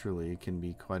naturally can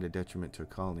be quite a detriment to a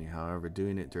colony. However,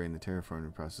 doing it during the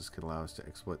terraforming process could allow us to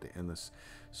exploit the endless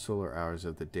solar hours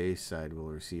of the day side will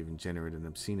receive and generate an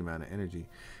obscene amount of energy.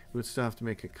 We would still have to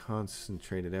make a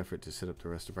concentrated effort to set up the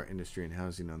rest of our industry and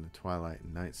housing on the twilight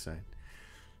and night side.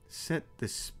 Set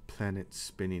this planet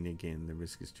spinning again. The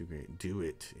risk is too great. Do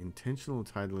it. Intentional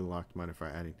tidally locked modifier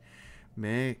adding.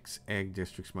 Max Ag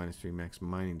Districts -3. Max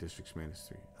Mining Districts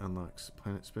 -3. Unlocks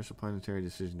planet special planetary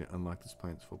decision to unlock this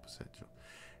planet's full potential.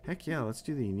 Heck yeah, let's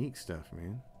do the unique stuff,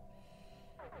 man.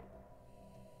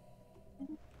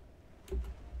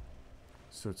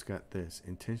 So it's got this.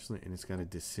 Intentionally, and it's got a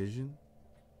decision.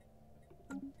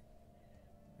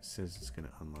 It says it's going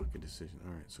to unlock a decision.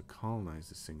 Alright, so colonize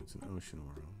this thing. It's an ocean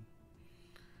world.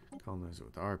 Colonize it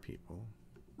with our people.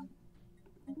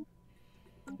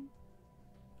 And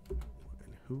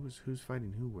who's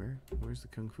fighting who? Where? Where's the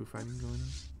kung fu fighting going on?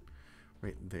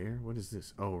 Right there? What is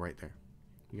this? Oh, right there.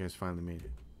 You guys finally made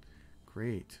it.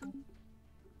 Great.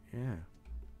 Yeah.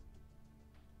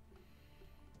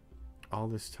 All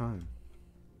this time.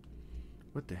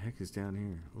 What the heck is down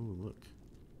here? Oh, look.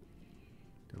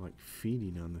 They're like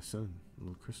feeding on the sun.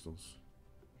 Little crystals.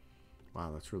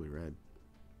 Wow, that's really red.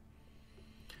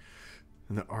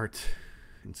 And the art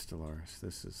in Stellaris.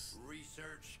 This is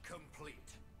Research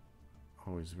complete.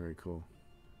 always very cool.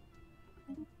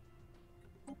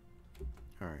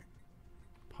 Alright.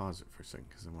 Pause it for a second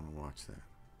because I want to watch that.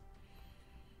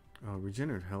 Oh,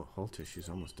 regenerative hull tissue is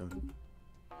almost done.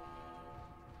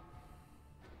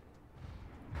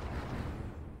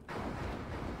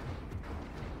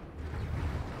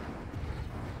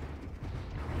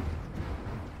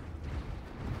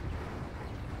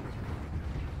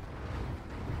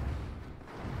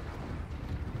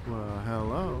 Well,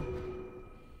 hello.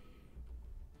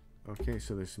 Okay,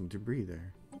 so there's some debris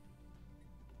there.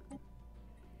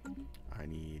 I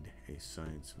need a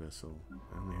science vessel.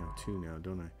 I only have 2 now,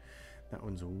 don't I? That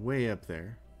one's way up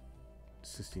there.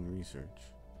 Assisting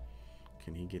research.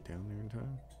 Can he get down there in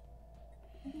time?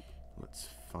 Let's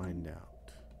find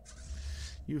out.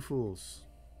 You fools.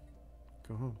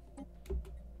 Go home.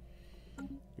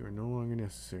 You are no longer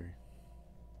necessary.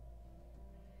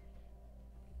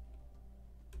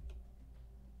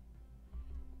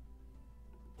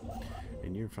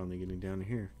 And you're finally getting down to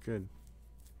here. Good.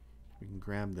 We can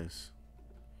grab this.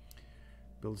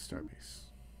 Build a starbase.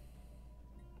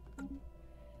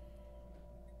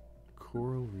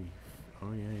 Coral reef.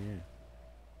 Oh yeah, yeah.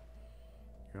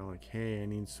 You're like, hey, I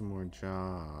need some more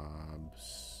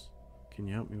jobs. Can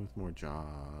you help me with more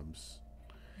jobs?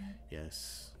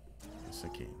 Yes. Yes, I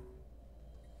can.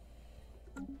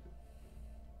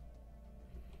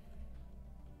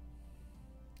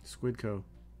 Squidco.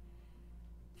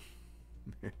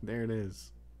 There it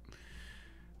is.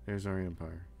 There's our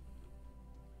empire.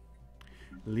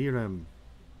 Liram.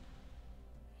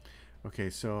 Okay,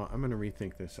 so I'm going to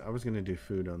rethink this. I was going to do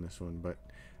food on this one, but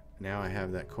now I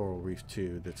have that coral reef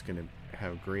too that's going to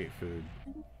have great food.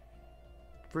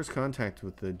 First contact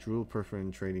with the Drool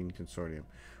Perforin Trading Consortium.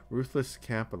 Ruthless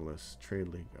Capitalists Trade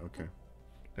League. Okay.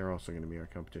 They're also going to be our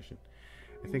competition.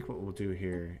 I think what we'll do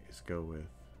here is go with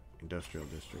industrial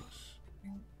districts.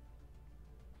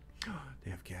 They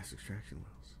have gas extraction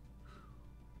wells.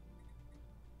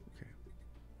 Okay.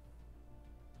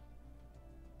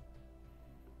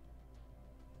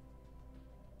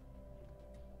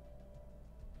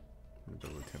 I'm going to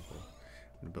build a temple.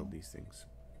 I'm going to build these things.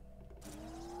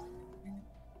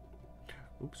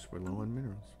 Oops, we're low on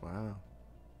minerals. Wow.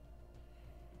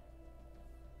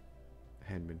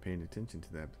 I hadn't been paying attention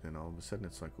to that, but then all of a sudden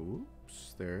it's like,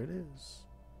 oops, there it is.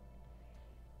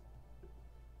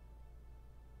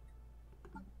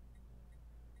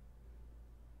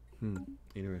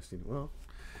 Interesting. Well,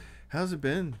 how's it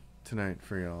been tonight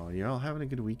for y'all? Y'all having a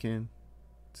good weekend?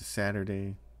 It's a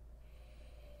Saturday.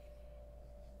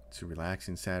 It's a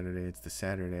relaxing Saturday. It's the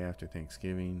Saturday after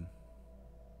Thanksgiving.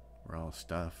 We're all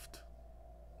stuffed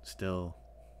still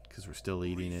because we're still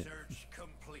eating it. Research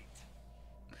complete.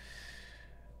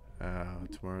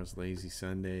 Tomorrow's lazy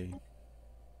Sunday.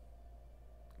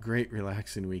 Great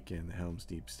relaxing weekend, the Helm's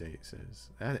Deep State says.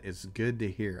 That is good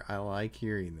to hear. I like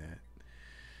hearing that.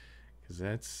 Because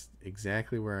that's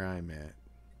exactly where I'm at.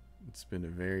 It's been a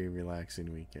very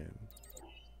relaxing weekend.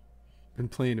 Been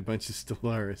playing a bunch of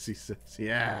Stellaris, he says.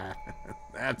 Yeah,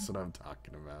 that's what I'm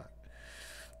talking about.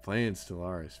 Playing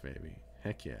Stellaris, baby.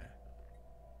 Heck yeah.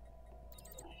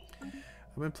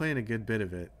 I've been playing a good bit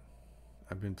of it.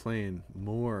 I've been playing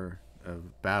more of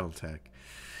Battletech.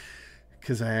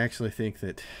 Because I actually think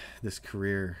that this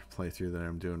career playthrough that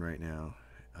I'm doing right now,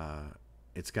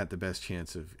 it's got the best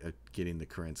chance of getting the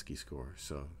Kerensky score.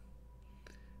 So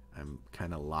I'm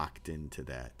kind of locked into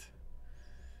that.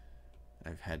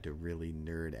 I've had to really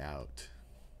nerd out.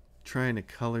 Trying a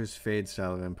colors fade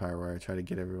style of Empire where I try to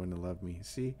get everyone to love me.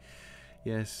 See?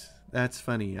 Yes, that's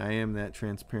funny. I am that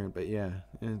transparent, but yeah,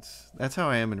 that's how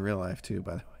I am in real life too,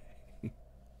 by the way.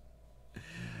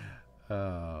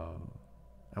 Oh,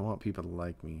 I want people to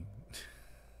like me.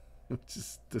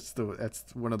 That's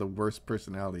one of the worst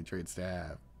personality traits to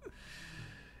have.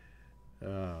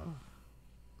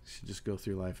 Should just go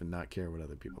through life and not care what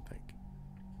other people think.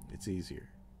 It's easier.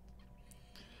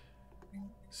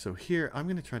 So here, I'm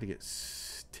going to try to get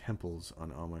temples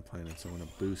on all my planets. I want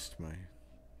to boost my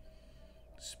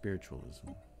spiritualism.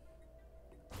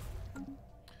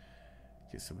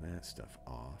 Get some of that stuff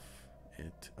off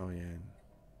it. Oh, yeah.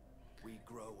 We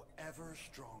grow ever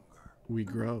stronger. We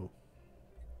grow.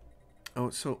 Oh,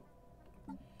 so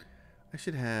I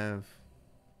should have.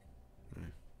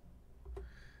 Let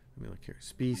me look here.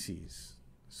 Species.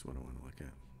 This is what I want to look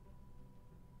at.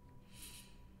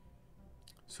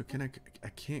 So can I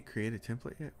can't create a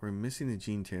template yet? We're missing the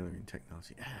gene tailoring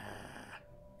technology.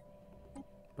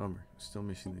 Bummer. Still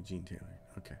missing the gene tailoring.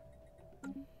 Okay.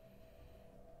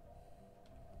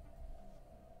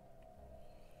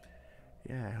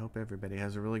 Yeah, I hope everybody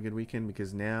has a really good weekend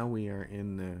because now we are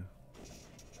in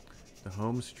the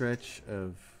home stretch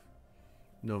of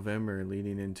November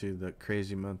leading into the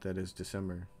crazy month that is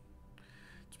December.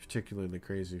 It's particularly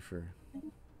crazy for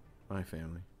my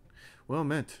family. Well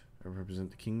met. I represent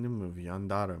the kingdom of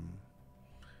Yandarum.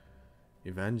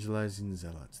 Evangelizing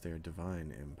zealots, their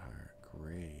divine empire.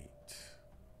 Great.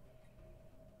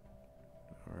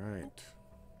 Alright.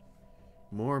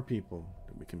 More people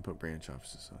that we can put branch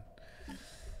offices on.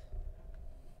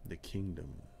 The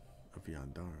kingdom of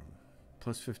Yandarum.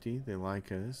 Plus 50, they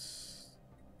like us.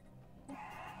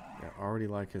 They already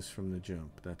like us from the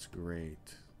jump. That's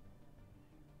great.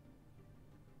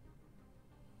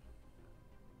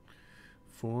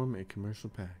 Form a commercial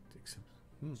pact. Except,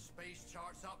 Space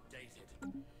charts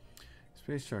updated.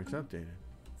 Space charts updated.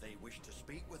 They wish to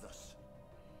speak with us.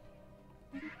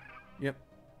 Yep.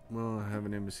 We'll have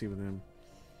an embassy with them.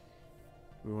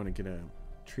 We want to get a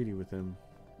treaty with them.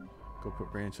 Go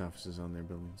put branch offices on their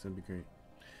buildings. That'd be great.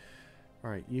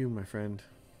 Alright, you, my friend.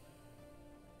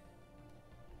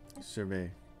 Survey.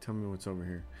 Tell me what's over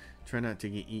here. Try not to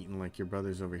get eaten like your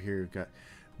brothers over here. Got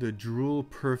the Drool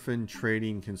Perfin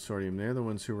Trading Consortium. They're the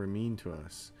ones who were mean to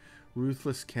us.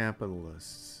 Ruthless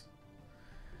capitalists.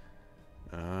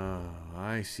 Oh,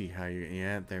 I see how you're...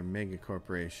 Yeah, they're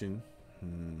Megacorporation.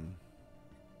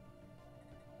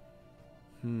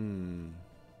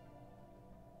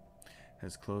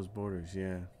 Has closed borders,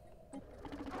 yeah.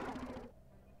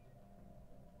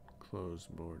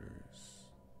 Closed borders.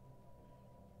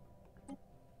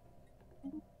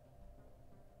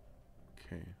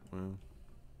 Okay, well.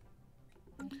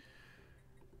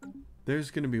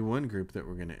 There's going to be one group that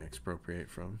we're going to expropriate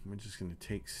from. We're just going to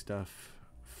take stuff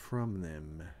from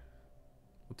them.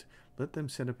 Let them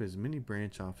set up as many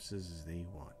branch offices as they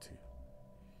want to.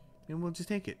 And we'll just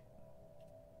take it.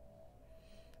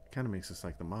 Kind of makes us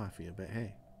like the mafia, but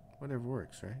hey, whatever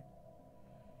works, right?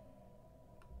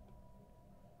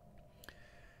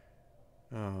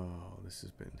 Oh, this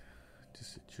has been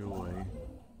just a joy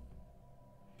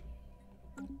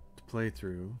to play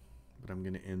through, but I'm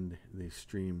going to end the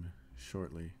stream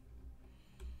shortly.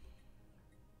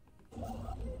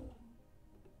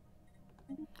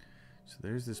 So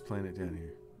there's this planet down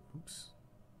here. Oops.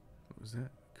 What was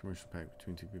that? Commercial pact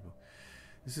between two people.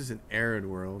 This is an arid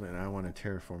world, and I want to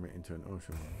terraform it into an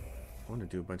ocean world. I want to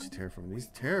do a bunch of terraforming. These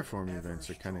terraforming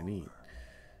events are kind of neat.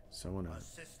 So I want to...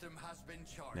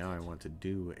 Now I want to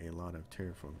do a lot of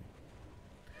terraforming.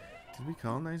 Did we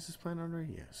colonize this planet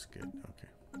already? Yes, good.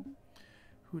 Okay.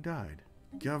 Who died?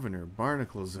 Governor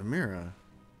Barnacle Zamira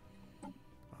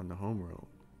on the homeworld.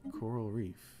 Coral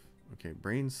Reef. Okay,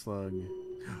 Brain Slug.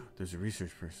 There's a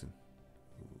research person.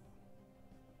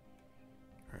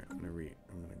 Alright, I'm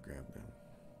gonna grab them.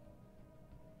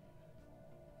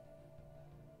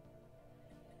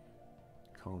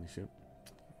 Colony ship.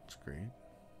 That's great.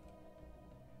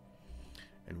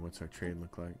 And what's our trade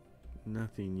look like?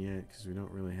 Nothing yet, because we don't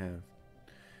really have...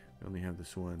 We only have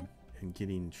this one. And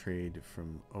getting trade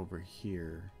from over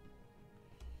here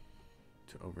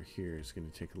to over here is going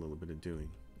to take a little bit of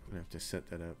doing. I'm going to have to set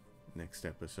that up next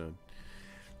episode.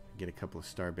 Get a couple of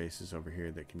star bases over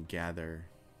here that can gather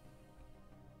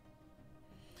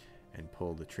and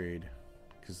pull the trade.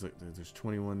 Because look, there's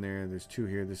 21 there. There's 2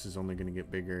 here. This is only going to get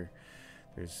bigger.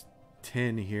 There's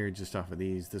 10 here just off of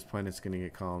these. This planet's going to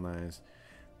get colonized.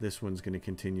 This one's going to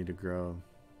continue to grow.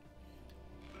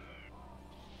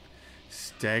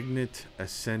 Stagnant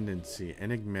ascendancy.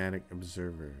 Enigmatic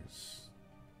observers.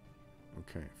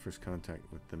 Okay, first contact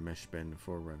with the Meshben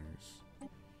Forerunners.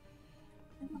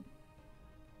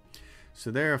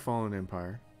 So they're a fallen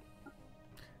empire.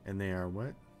 And they are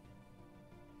what?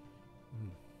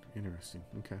 Interesting.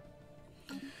 Okay.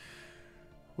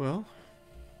 Well,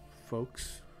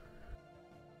 folks,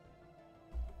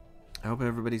 I hope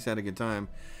everybody's had a good time.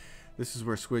 This is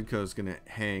where Squidco is going to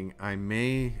hang. I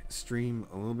may stream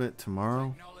a little bit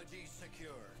tomorrow.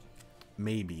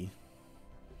 Maybe.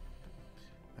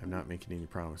 I'm not making any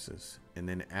promises. And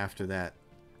then after that,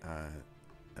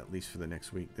 at least for the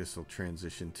next week, this will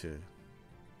transition to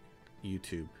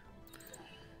YouTube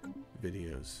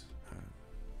videos.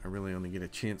 I really only get a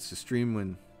chance to stream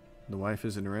when the wife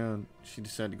isn't around. She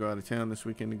decided to go out of town this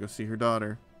weekend to go see her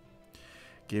daughter.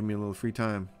 Gave me a little free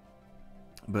time.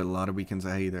 But a lot of weekends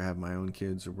I either have my own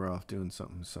kids or we're off doing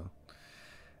something. So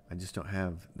I just don't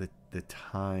have the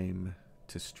time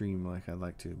to stream like I'd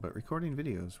like to. But recording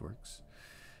videos works.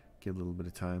 Get a little bit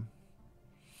of time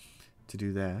to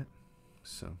do that.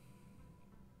 So,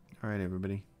 all right,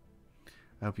 everybody.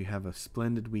 I hope you have a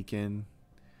splendid weekend.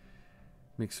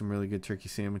 Make some really good turkey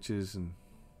sandwiches and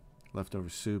leftover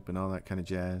soup and all that kind of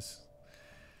jazz.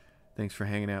 Thanks for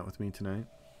hanging out with me tonight.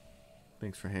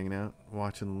 Thanks for hanging out,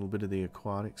 watching a little bit of the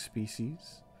aquatic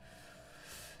species.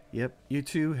 Yep, you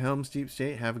too, Helms Deep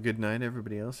State. Have a good night,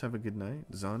 everybody else. Have a good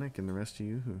night. Zonic and the rest of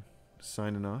you who are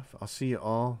signing off. I'll see you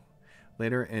all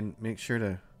later, and make sure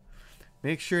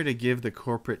to give the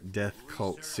Corporate Death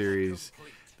Cult series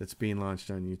that's being launched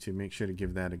on YouTube. Make sure to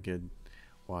give that a good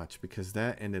watch, because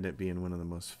that ended up being one of the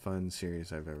most fun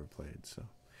series I've ever played. So,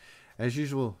 as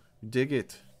usual, dig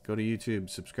it. Go to YouTube,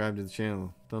 subscribe to the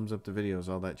channel, thumbs up the videos,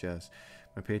 all that jazz.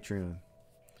 My Patreon.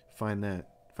 Find that.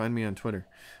 Find me on Twitter.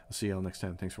 I'll see y'all next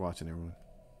time. Thanks for watching, everyone.